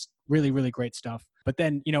 So just really, really great stuff. But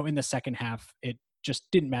then, in the second half, it just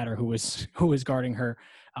didn't matter who was guarding her.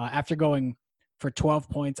 After going for 12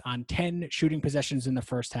 points on 10 shooting possessions in the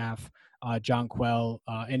first half, Jonquel,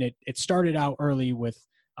 and it started out early with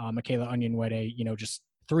Michaela Onyenwere, just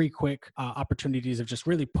 3 quick opportunities of just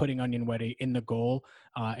really putting Onyenwere in the goal,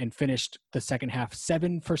 and finished the second half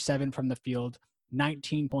 7 for 7 from the field,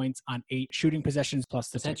 19 points on 8 shooting possessions plus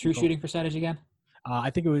the. Is that true shooting percentage again?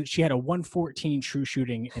 I think she had a 114 true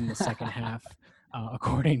shooting in the second half,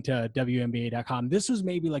 according to WNBA.com. This was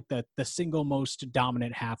maybe like the single most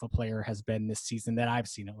dominant half a player has been this season that I've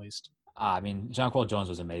seen, at least. I mean, Jonquel Jones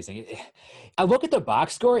was amazing. I look at the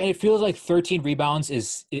box score, and it feels like 13 rebounds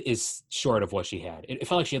is short of what she had. It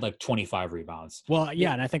felt like she had like 25 rebounds. Well,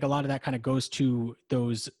 yeah, and I think a lot of that kind of goes to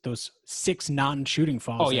those 6 non-shooting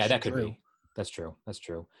fouls. Oh, yeah, that could be. That's true.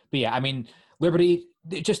 But yeah, I mean, Liberty,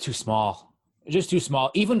 just too small. Just too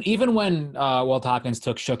small. Even when Walt Hopkins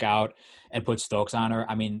took Shook out and put Stokes on her,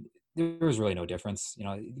 I mean, there was really no difference.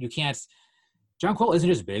 You can't. Jonquel isn't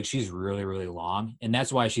just big; she's really, really long, and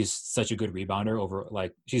that's why she's such a good rebounder.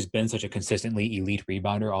 She's been such a consistently elite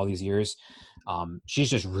rebounder all these years. She's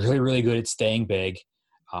just really, really good at staying big,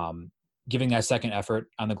 giving that second effort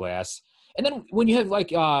on the glass. And then when you have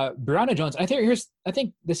Brianna Jones, I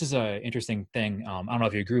think this is an interesting thing. I don't know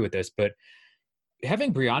if you agree with this, but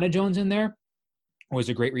having Brianna Jones in there was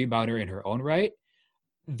a great rebounder in her own right.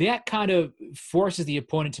 That kind of forces the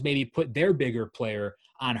opponent to maybe put their bigger player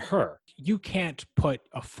on her. You can't put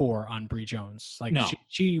a 4 on Bree Jones. No.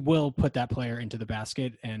 She will put that player into the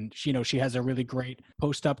basket, and she has a really great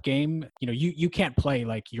post-up game. You can't play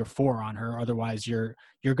like your 4 on her. Otherwise you're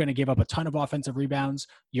going to give up a ton of offensive rebounds.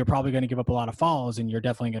 You're probably going to give up a lot of fouls, and you're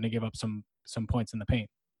definitely going to give up some points in the paint.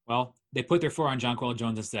 Well, they put their 4 on Jonquel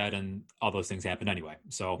Jones instead, and all those things happened anyway.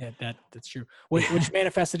 So yeah, that's true. Which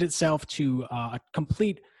manifested itself to a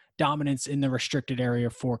complete dominance in the restricted area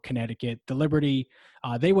for Connecticut. The Liberty,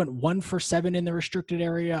 they went 1 for 7 in the restricted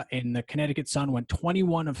area, and the Connecticut Sun went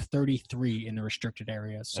 21 of 33 in the restricted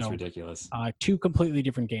area. So that's ridiculous. 2 completely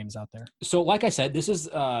different games out there. So, like I said, this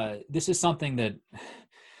is something that.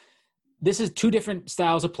 This is 2 different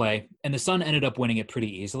styles of play, and the Sun ended up winning it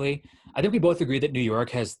pretty easily. I think we both agree that New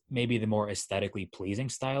York has maybe the more aesthetically pleasing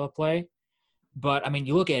style of play. But, I mean,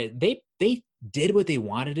 you look at it, they did what they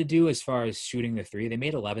wanted to do as far as shooting the 3. They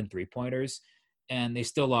made 11 3-pointers, and they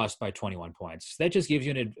still lost by 21 points. So that just gives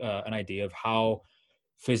you an idea of how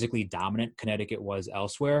physically dominant Connecticut was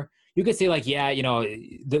elsewhere. You could say,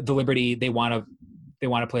 the Liberty, they want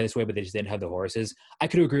to play this way, but they just didn't have the horses. I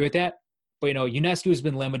could agree with that. But, Ionescu has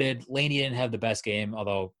been limited. Laney didn't have the best game,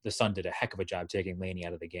 although the Sun did a heck of a job taking Laney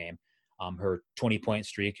out of the game. Her 20-point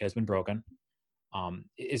streak has been broken.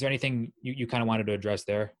 Is there anything you kind of wanted to address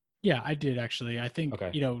there? Yeah, I did actually. I think,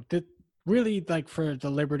 that really, for the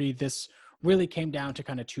Liberty, this really came down to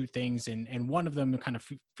kind of 2 things. And one of them kind of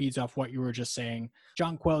feeds off what you were just saying.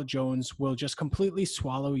 Jonquel Jones will just completely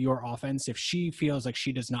swallow your offense if she feels like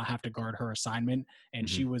she does not have to guard her assignment. And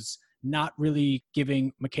she was not really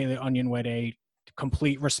giving Michaela Onyenwere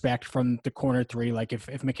complete respect from the corner 3. Like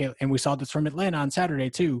if Michaela, and we saw this from Atlanta on Saturday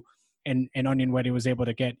too, and Onyenwere was able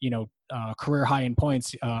to get, career high in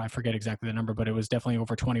points. I forget exactly the number, but it was definitely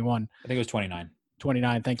over 21. I think it was 29.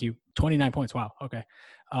 29. Thank you. 29 points. Wow. Okay.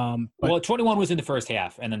 Well, 21 was in the first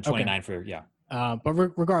half, and then 29 for, yeah. But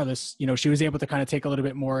regardless, she was able to kind of take a little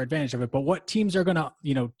bit more advantage of it. But what teams are going to,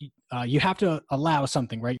 you have to allow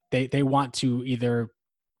something, right? They want to either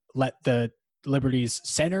let the Liberty's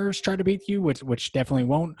centers try to beat you, which definitely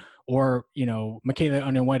won't, or, Michaela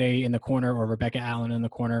Onyenwere in the corner or Rebecca Allen in the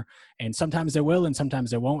corner. And sometimes they will, and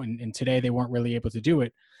sometimes they won't. And today they weren't really able to do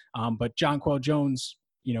it. But Jonquel Jones,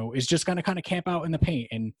 is just going to kind of camp out in the paint.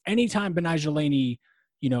 And anytime Betnijah Laney,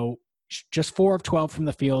 just 4 of 12 from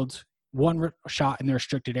the field, 1 shot in the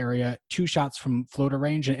restricted area, 2 shots from floater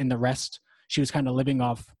range, and the rest, she was kind of living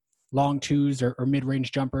off long 2s or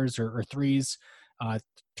mid-range jumpers or 3s.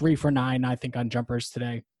 3 for 9, I think, on jumpers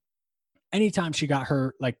today. Anytime she got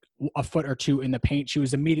her a foot or 2 in the paint, she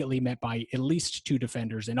was immediately met by at least 2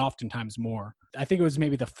 defenders, and oftentimes more. I think it was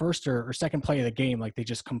maybe the first or second play of the game. They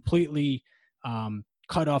just completely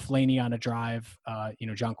cut off Laney on a drive.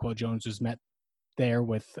 Jonquel Jones was met there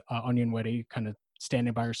with Onyenwere kind of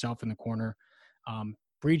standing by herself in the corner.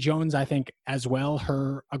 Bree Jones, I think, as well,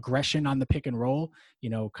 her aggression on the pick and roll,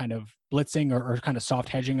 kind of blitzing or kind of soft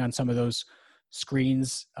hedging on some of those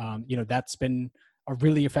screens, that's been a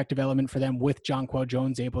really effective element for them, with Jonquel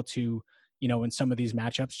Jones able to, in some of these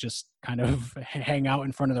matchups, just kind of hang out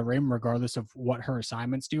in front of the rim regardless of what her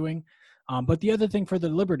assignment's doing. But the other thing for the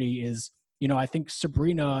Liberty is, I think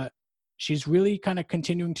Sabrina, she's really kind of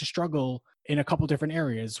continuing to struggle in a couple different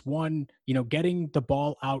areas. One, getting the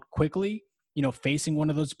ball out quickly, facing one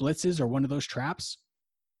of those blitzes or one of those traps,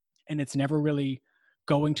 and it's never really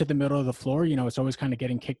going to the middle of the floor. It's always kind of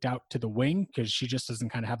getting kicked out to the wing because she just doesn't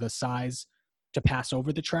kind of have the size to pass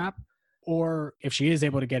over the trap. Or if she is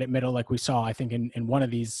able to get it middle, like we saw, I think in one of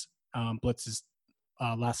these blitzes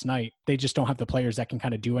last night, they just don't have the players that can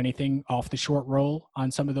kind of do anything off the short roll on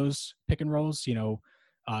some of those pick and rolls.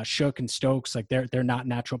 Shook and Stokes, they're not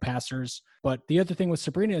natural passers. But the other thing with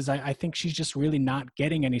Sabrina is I think she's just really not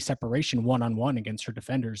getting any separation one-on-one against her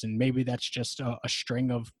defenders. And maybe that's just a string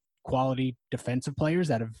of quality defensive players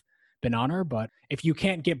that have been on her. But if you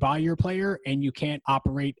can't get by your player and you can't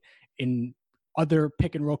operate in other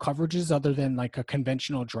pick and roll coverages other than a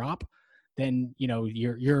conventional drop, then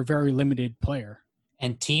you're a very limited player.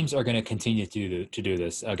 And teams are going to continue to do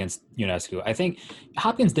this against Ionescu. I think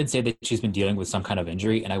Hopkins did say that she's been dealing with some kind of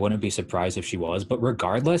injury, and I wouldn't be surprised if she was. But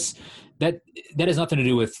regardless, that has nothing to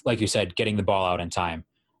do with, like you said, getting the ball out in time.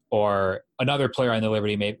 or another player on the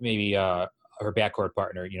Liberty, maybe her backcourt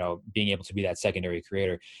partner, being able to be that secondary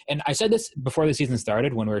creator. And I said this before the season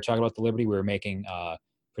started when we were talking about the Liberty, we were making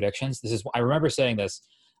predictions. I remember saying this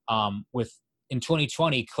in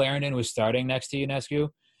 2020, Clarendon was starting next to Ionescu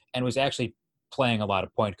and was actually playing a lot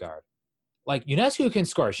of point guard. Like Ionescu can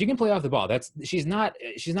score. She can play off the ball. She's not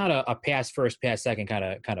a pass first, pass second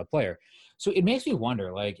kind of player. So it makes me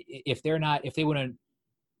wonder, like, if they wouldn't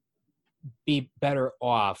be better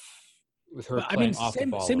off with her playing off the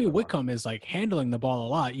ball. Sammy Whitcomb is like handling the ball a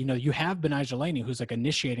lot. You have Betnijah Laney who's like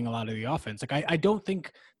initiating a lot of the offense. Like I don't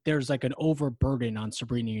think there's like an overburden on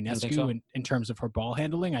Sabrina Ionescu so? in terms of her ball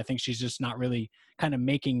handling. I think she's just not really kind of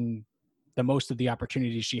making the most of the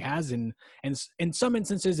opportunities she has. And in some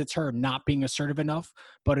instances it's her not being assertive enough,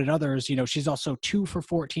 but in others, she's also 2 for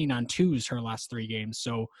 14 on twos her last 3 games.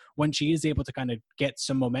 So when she is able to kind of get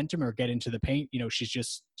some momentum or get into the paint,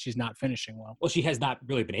 she's not finishing well. Well, she has not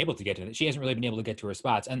really been able to get to it. She hasn't really been able to get to her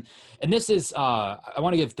spots. And this is, I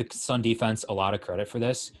want to give the Sun defense a lot of credit for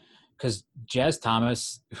this, because Jazz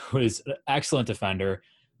Thomas, who is an excellent defender,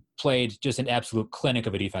 played just an absolute clinic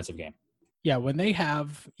of a defensive game. Yeah, when they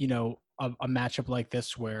have, a matchup like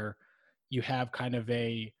this where you have kind of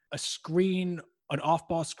an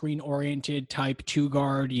off-ball screen-oriented type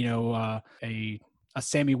 2-guard, a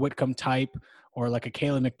Sammy Whitcomb type, or like a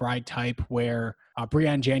Kayla McBride type, where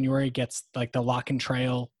Breann January gets like the lock and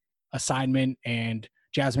trail assignment and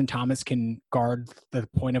Jasmine Thomas can guard the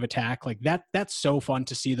point of attack. Like that's so fun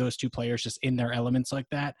to see those two players just in their elements like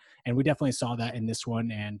that. And we definitely saw that in this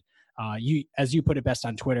one. And as you put it best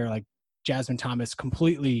on Twitter, like, Jasmine Thomas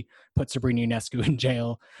completely put Sabrina Ionescu in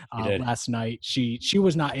jail last night. She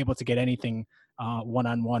was not able to get anything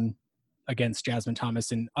one-on-one against Jasmine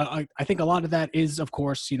Thomas. And I think a lot of that is, of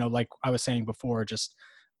course, like I was saying before, just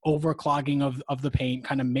overclogging of the paint,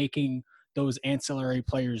 kind of making those ancillary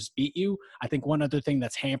players beat you. I think one other thing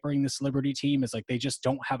that's hampering this Liberty team is like they just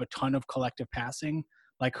don't have a ton of collective passing.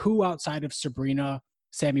 Like who outside of Sabrina,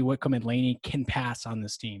 Sammy Whitcomb, and Laney can pass on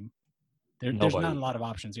this team? There's not a lot of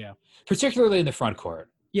options, yeah. Particularly in the front court.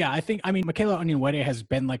 Yeah, Michaela Onyenwere has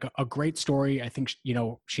been like a great story. I think,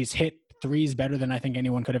 she's hit threes better than I think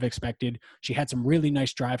anyone could have expected. She had some really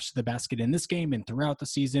nice drives to the basket in this game and throughout the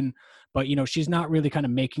season. But, she's not really kind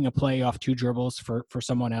of making a play off 2 dribbles for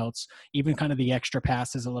someone else. Even kind of the extra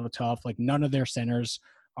pass is a little tough. Like none of their centers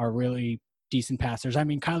are really decent passers. I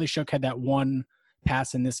mean, Kylie Shook had that one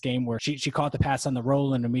pass in this game where she caught the pass on the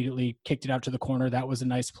roll and immediately kicked it out to the corner. That was a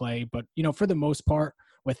nice play. But, for the most part,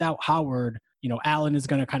 without Howard, Allen is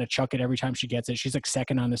going to kind of chuck it every time she gets it. She's like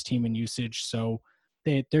second on this team in usage. So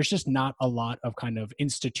there's just not a lot of kind of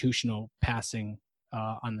institutional passing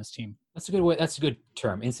on this team. That's a good way. That's a good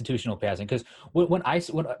term, institutional passing. Because what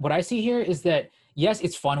I see here is that, yes,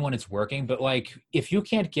 it's fun when it's working, but like if you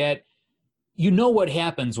can't get, what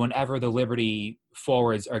happens whenever the Liberty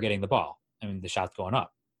forwards are getting the ball. I mean, the shot's going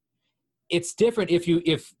up. It's different if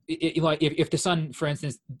the Sun, for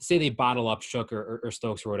instance, say they bottle up Shook or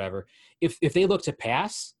Stokes or whatever. If they look to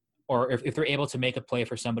pass, or if they're able to make a play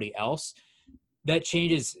for somebody else, that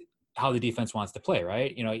changes how the defense wants to play,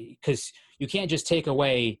 right? Because you can't just take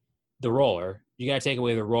away the roller. You got to take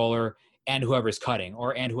away the roller and whoever's cutting,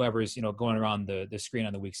 and whoever's going around the screen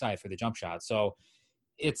on the weak side for the jump shot. So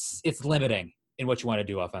it's limiting in what you want to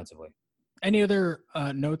do offensively. Any other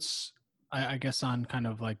notes? I guess on kind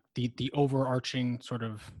of like the overarching sort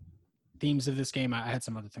of themes of this game. I had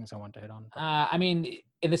some other things I wanted to hit on. I mean,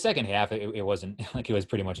 in the second half, it wasn't like it was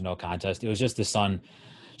pretty much no contest. It was just the Sun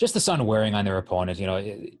wearing on their opponent.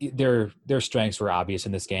 Their strengths were obvious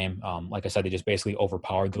in this game. Like I said, they just basically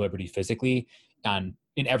overpowered the Liberty physically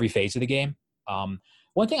in every phase of the game.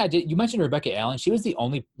 One thing you mentioned Rebecca Allen. She was the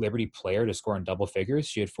only Liberty player to score in double figures.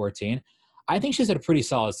 She had 14. I think she's had a pretty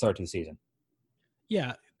solid start to the season.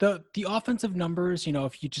 Yeah. The offensive numbers,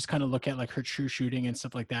 if you just kind of look at like her true shooting and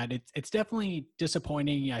stuff like that, it's definitely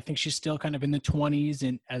disappointing. I think she's still kind of in the 20s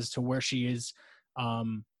and as to where she is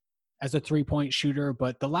as a 3-point shooter.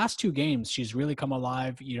 But the last 2 games, she's really come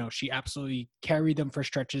alive. She absolutely carried them for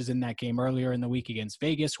stretches in that game earlier in the week against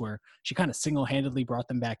Vegas, where she kind of single-handedly brought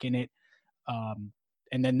them back in it.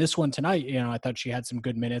 And then this one tonight, I thought she had some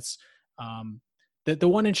good minutes. The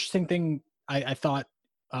one interesting thing I thought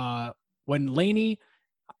when Laney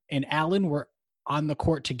and Allen were on the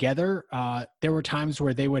court together, there were times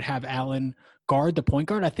where they would have Allen guard the point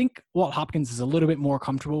guard. I think Walt Hopkins is a little bit more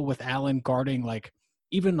comfortable with Allen guarding like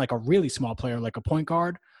even like a really small player, like a point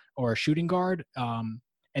guard or a shooting guard. And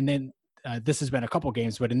then this has been a couple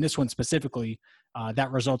games, but in this one specifically,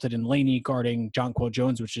 that resulted in Laney guarding Jonquel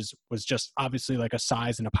Jones, was just obviously like a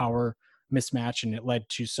size and a power mismatch, and it led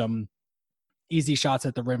to some easy shots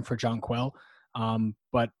at the rim for Jonquel.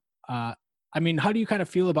 But I mean, how do you kind of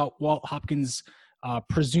feel about Walt Hopkins'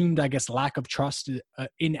 presumed, I guess, lack of trust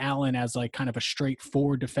in Allen as like kind of a straight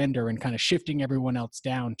forward defender and kind of shifting everyone else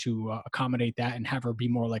down to accommodate that and have her be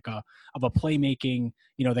more like a playmaking,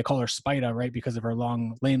 they call her Spida, right? Because of her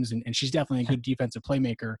long limbs. And she's definitely a good defensive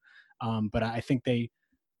playmaker. But I think they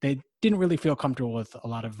didn't really feel comfortable with a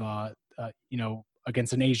lot of,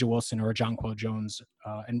 against an Asia Wilson or a Jonquel Jones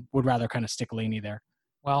and would rather kind of stick Laney there.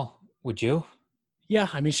 Well, would you? Yeah,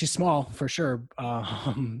 I mean, she's small for sure.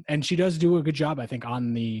 And she does do a good job, I think,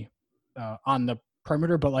 on the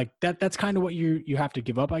perimeter, but like that's kind of what you have to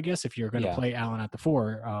give up, I guess, if you're going to play Allen at the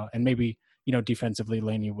 4 and maybe, defensively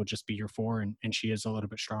Laney will just be your 4 and she is a little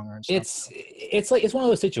bit stronger. And stuff. It's one of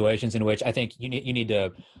those situations in which I think you need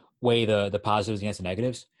to weigh the positives against the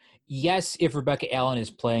negatives. Yes, if Rebecca Allen is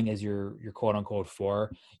playing as your quote unquote 4,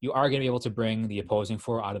 you are going to be able to bring the opposing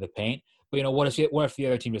 4 out of the paint. But what if the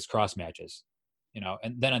other team just cross matches?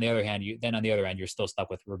 And then on the other hand, you're still stuck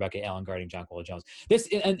with Rebecca Allen guarding Jonquel Jones.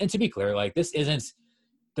 And to be clear, like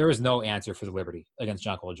there is no answer for the Liberty against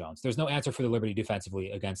Jonquel Jones. There's no answer for the Liberty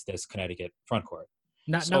defensively against this Connecticut front court.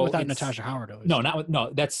 Not without Natasha Howard.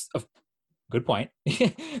 No, that's a good point.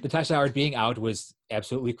 Natasha Howard being out was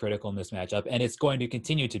absolutely critical in this matchup, and it's going to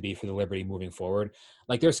continue to be for the Liberty moving forward.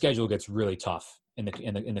 Like their schedule gets really tough in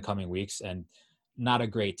the coming weeks, and not a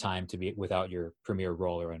great time to be without your premier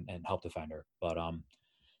roller and help defender. But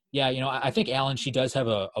I think Allen, she does have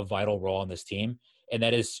a vital role in this team, and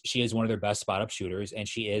that is she is one of their best spot up shooters, and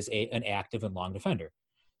she is an active and long defender.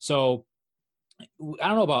 So I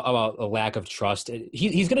don't know about a lack of trust.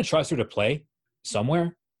 He's going to trust her to play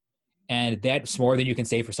somewhere, and that's more than you can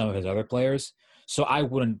say for some of his other players. So I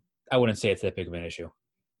wouldn't say it's that big of an issue.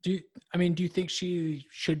 Do you think she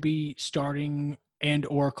should be starting and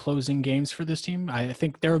or closing games for this team? I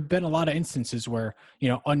think there have been a lot of instances where,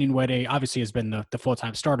 Onyenwere obviously has been the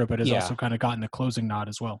full-time starter, but has also kind of gotten the closing nod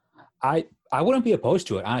as well. I wouldn't be opposed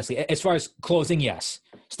to it, honestly. As far as closing, yes.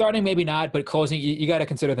 Starting, maybe not, but closing, you got to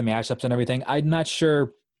consider the matchups and everything. I'm not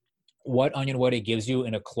sure what Onyenwere gives you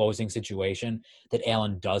in a closing situation that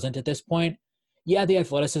Allen doesn't at this point. Yeah, the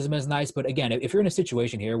athleticism is nice, but again, if you're in a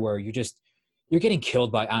situation here where you're getting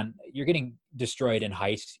killed you're getting destroyed in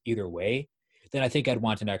height either way, then I think I'd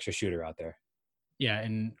want an extra shooter out there. Yeah,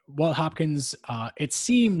 and Walt Hopkins, it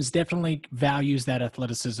seems definitely values that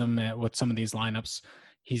athleticism with some of these lineups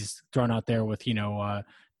he's thrown out there with,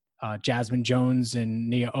 Jasmine Jones and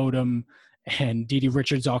Nia Odom and Didi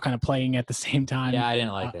Richards all kind of playing at the same time. Yeah, I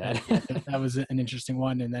didn't like that. That was an interesting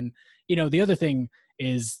one. And then, the other thing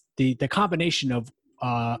is the combination of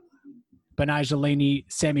Betnijah Laney,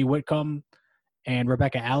 Sammy Whitcomb, and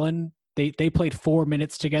Rebecca Allen. They played 4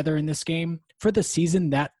 minutes together in this game. For the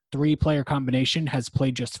season, that 3-player combination has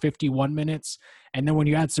played just 51 minutes. And then when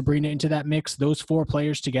you add Sabrina into that mix, those 4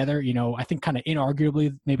 players together, I think kind of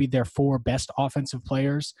inarguably, maybe they're 4 best offensive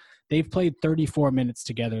players. They've played 34 minutes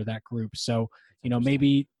together, that group. So,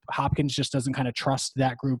 maybe Hopkins just doesn't kind of trust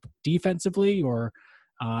that group defensively or,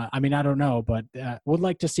 I don't know, but would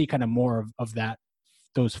like to see kind of more of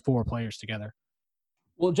those 4 players together.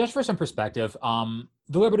 Well, just for some perspective,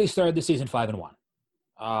 the Liberty started the season 5-1.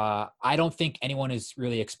 I don't think anyone is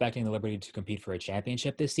really expecting the Liberty to compete for a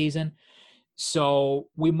championship this season. So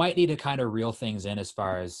we might need to kind of reel things in as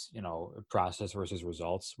far as, process versus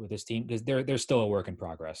results with this team, because they're still a work in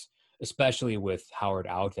progress, especially with Howard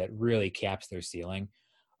out. That really caps their ceiling.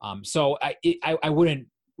 So I wouldn't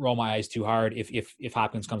roll my eyes too hard if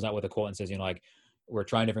Hopkins comes out with a quote and says, we're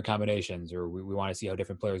trying different combinations, or we want to see how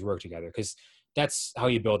different players work together, because that's how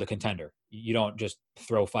you build a contender. You don't just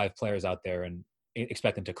throw 5 players out there and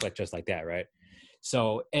expect them to click just like that, right?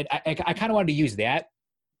 So, and I kind of wanted to use that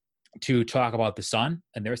to talk about the Sun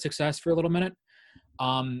and their success for a little minute.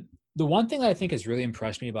 The one thing that I think has really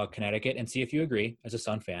impressed me about Connecticut, and see if you agree as a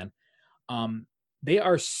Sun fan, they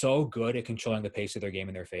are so good at controlling the pace of their game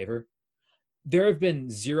in their favor. There have been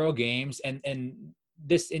 0 games, and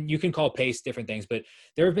you can call pace different things, but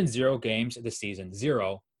there have been 0 games this season,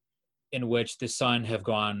 0, in which the Sun have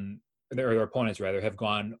gone, or their opponents rather, have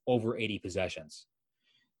gone over 80 possessions.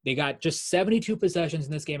 They got just 72 possessions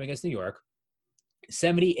in this game against New York,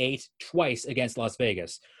 78 twice against Las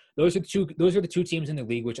Vegas. Those are the two teams in the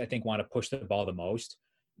league which I think want to push the ball the most.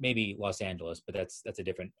 Maybe Los Angeles, but that's a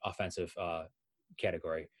different offensive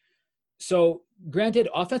category. So granted,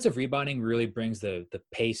 offensive rebounding really brings the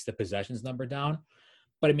pace, the possessions number down.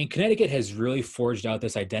 But Connecticut has really forged out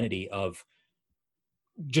this identity of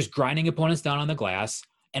just grinding opponents down on the glass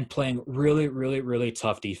and playing really, really, really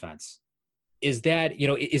tough defense. Is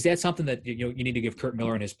that something that you need to give Curt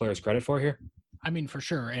Miller and his players credit for here? I mean, for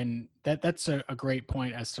sure. And that's a great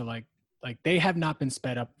point as to like they have not been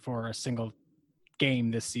sped up for a single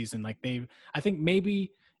game this season. Like I think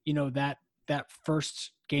maybe, that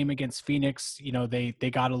first game against Phoenix,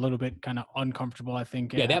 they got a little bit kind of uncomfortable, I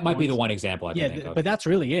think. Yeah, that might be the one example I can think of. But that's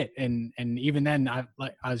really it. And even then,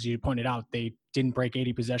 like as you pointed out, they didn't break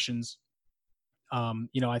 80 possessions.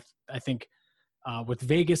 I think with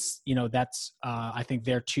Vegas, that's I think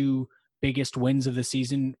their two biggest wins of the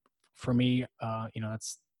season for me.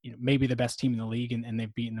 That's maybe the best team in the league, and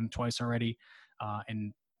they've beaten them twice already.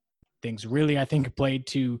 And things really, I think, played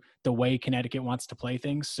to the way Connecticut wants to play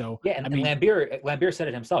things. So yeah, and Lambier said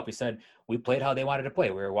it himself. He said we played how they wanted to play.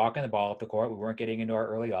 We were walking the ball up the court. We weren't getting into our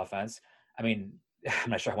early offense. I mean, I'm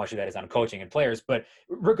not sure how much of that is on coaching and players, but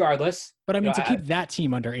regardless. But I mean, to keep that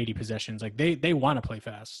team under 80 possessions, like they want to play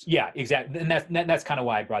fast. Yeah, exactly, and that's kind of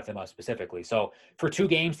why I brought them up specifically. So for 2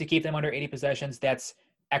 games to keep them under 80 possessions, that's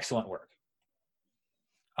excellent work.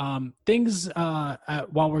 Things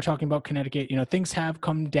while we're talking about Connecticut, things have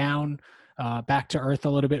come down back to earth a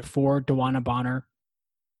little bit for DeWanna Bonner.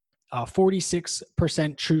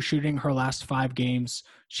 46% true shooting her last 5 games.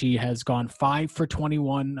 She has gone 5 for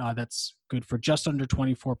 21. That's good for just under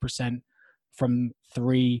 24% from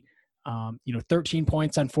 3. 13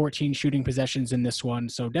 points on 14 shooting possessions in this one.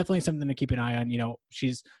 So definitely something to keep an eye on.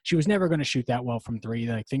 She was never going to shoot that well from 3.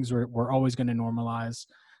 Like things were always going to normalize.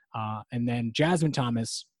 And then Jasmine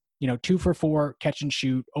Thomas, 2 for 4 catch and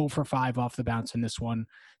shoot, 0 for 5 off the bounce in this one.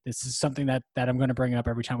 This is something that I'm going to bring up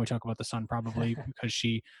every time we talk about the Sun, probably because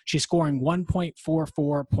she's scoring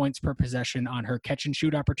 1.44 points per possession on her catch and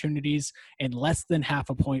shoot opportunities and less than half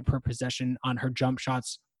a point per possession on her jump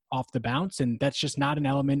shots off the bounce. And that's just not an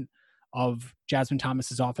element of Jasmine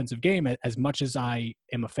Thomas's offensive game. As much as I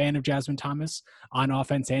am a fan of Jasmine Thomas on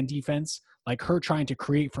offense and defense, like her trying to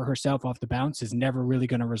create for herself off the bounce is never really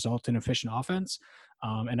going to result in efficient offense.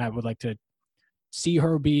 And I would like to see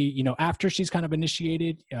her be, after she's kind of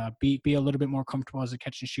initiated, be a little bit more comfortable as a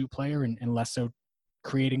catch and shoot player and less so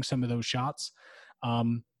creating some of those shots.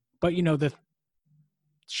 But the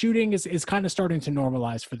shooting is kind of starting to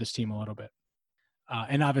normalize for this team a little bit.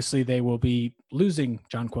 And obviously they will be losing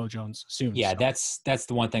Jonquel Jones soon. Yeah, so. That's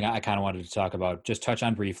the one thing I kind of wanted to talk about, just touch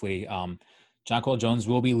on briefly. Jonquel Jones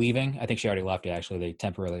will be leaving. I think she already left, actually. They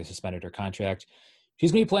temporarily suspended her contract.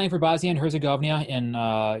 She's going to be playing for Bosnia and Herzegovina in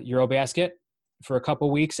Eurobasket for a couple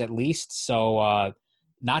weeks at least. So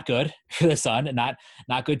not good for the Sun,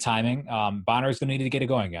 not good timing. Bonner is going to need to get it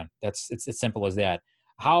going again. It's as simple as that.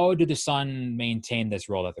 How do the Sun maintain this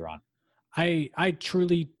role that they're on? I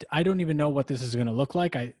truly don't even know what this is going to look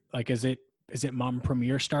like. Is it Mom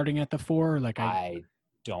Premier starting at the 4? I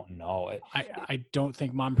don't know. I don't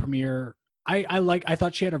think Mom Premier. I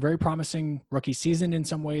thought she had a very promising rookie season in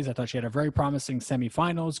some ways. I thought she had a very promising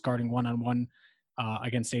semifinals guarding one-on-one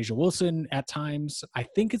against Asia Wilson at times. I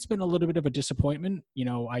think it's been a little bit of a disappointment.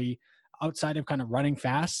 Outside of kind of running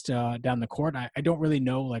fast down the court, I don't really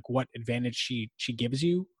know like what advantage she gives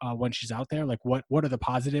you when she's out there. Like what are the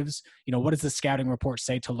positives? What does the scouting report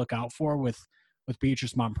say to look out for with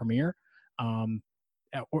Beatrice Mompremier?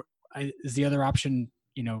 Is the other option,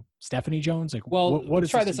 Stephanie Jones? Like, well, what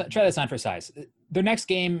is try this on for size. Their next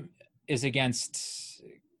game is against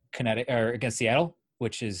Connecticut or against Seattle,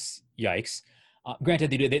 which is yikes. Granted,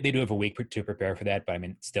 they do have a week to prepare for that, but I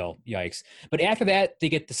mean, still yikes. But after that, they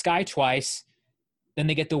get the Sky twice, then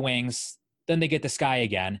they get the Wings, then they get the Sky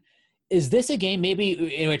again. Is this a game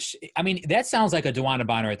maybe in which, I mean, that sounds like a DeWanna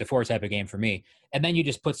Bonner at the 4 type of game for me. And then you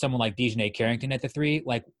just put someone like Dejanay Carrington at the 3.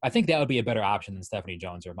 Like, I think that would be a better option than Stephanie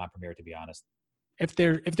Jones or Mompremier, to be honest. If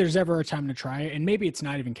there's ever a time to try it, and maybe it's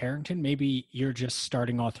not even Carrington, maybe you're just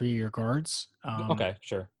starting all 3 of your guards. Okay,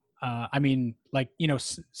 sure. I mean, like,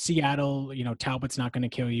 Seattle, Talbot's not going to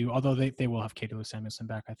kill you, although they will have Katie Lou Samuelson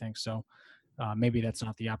back, I think. So maybe that's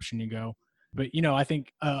not the option you go. But, I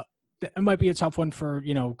think it might be a tough one for,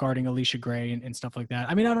 guarding Alicia Gray and stuff like that.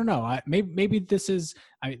 I mean, I don't know. Maybe this is,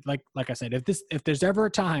 like I said, if there's ever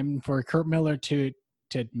a time for Curt Miller to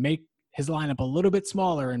make his lineup a little bit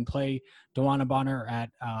smaller and play DeWanna Bonner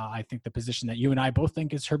at, I think the position that you and I both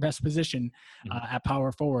think is her best position at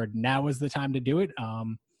power forward, now is the time to do it.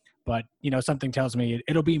 But, something tells me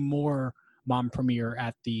it'll be more Mompremier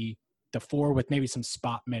at the 4 with maybe some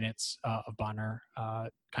spot minutes of Bonner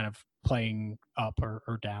kind of playing up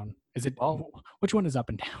or down. Is it? Well, which one is up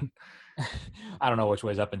and down? I don't know which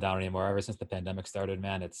way is up and down anymore. Ever since the pandemic started,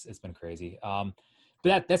 man, it's been crazy.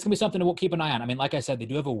 But that's gonna be something to keep an eye on. I mean, like I said, they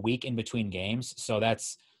do have a week in between games, so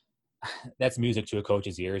that's music to a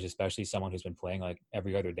coach's ears, especially someone who's been playing like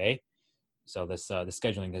every other day. So the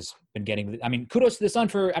scheduling has been getting. I mean, kudos to the Sun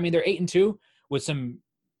for. I mean, they're 8-2 with some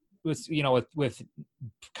with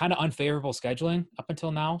kind of unfavorable scheduling up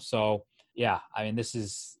until now. So yeah, I mean,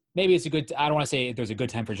 maybe it's I don't want to say there's a good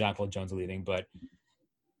time for Jonquel Jones leaving, but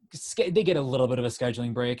they get a little bit of a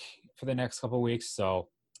scheduling break for the next couple of weeks. So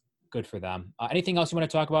good for them. Anything else you want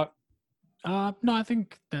to talk about? No, I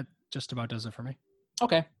think that just about does it for me.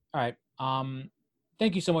 Okay. All right.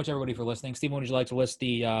 Thank you so much, everybody, for listening. Stephen, would you like to list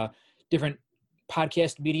the different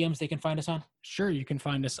podcast mediums they can find us on? Sure. You can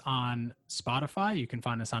find us on Spotify. You can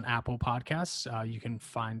find us on Apple Podcasts. You can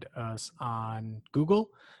find us on Google.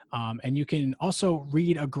 And you can also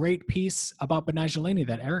read a great piece about Betnijah Laney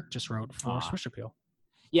that Eric just wrote for Swish Appeal.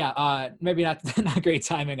 Yeah, maybe not great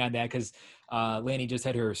timing on that because Laney just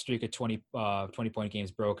had her streak of 20-point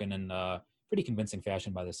games broken in pretty convincing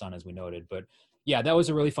fashion by the Sun, as we noted. But yeah, that was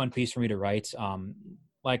a really fun piece for me to write.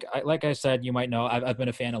 Like I said, you might know, I've been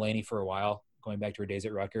a fan of Laney for a while, going back to her days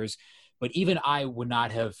at Rutgers. But even I would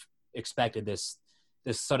not have expected this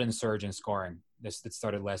sudden surge in scoring that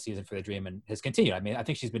started last season for the Dream and has continued. I mean, I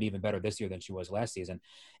think she's been even better this year than she was last season.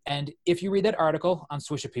 And if you read that article on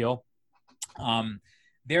Swish Appeal,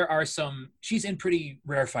 she's in pretty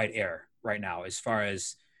rarefied air right now as far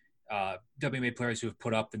as WNBA players who have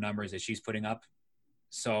put up the numbers that she's putting up.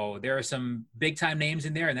 So there are some big time names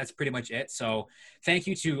in there, and that's pretty much it. So thank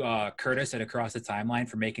you to Curtis at Across the Timeline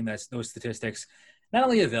for making those statistics not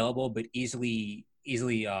only available, but easily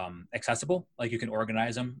accessible. Like you can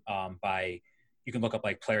organize them you can look up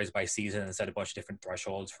like players by season and set a bunch of different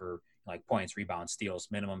thresholds for like points, rebounds, steals,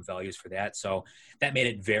 minimum values for that. So that made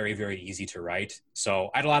it very, very easy to write. So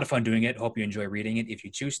I had a lot of fun doing it. Hope you enjoy reading it if you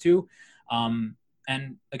choose to.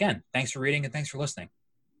 And again, thanks for reading and thanks for listening.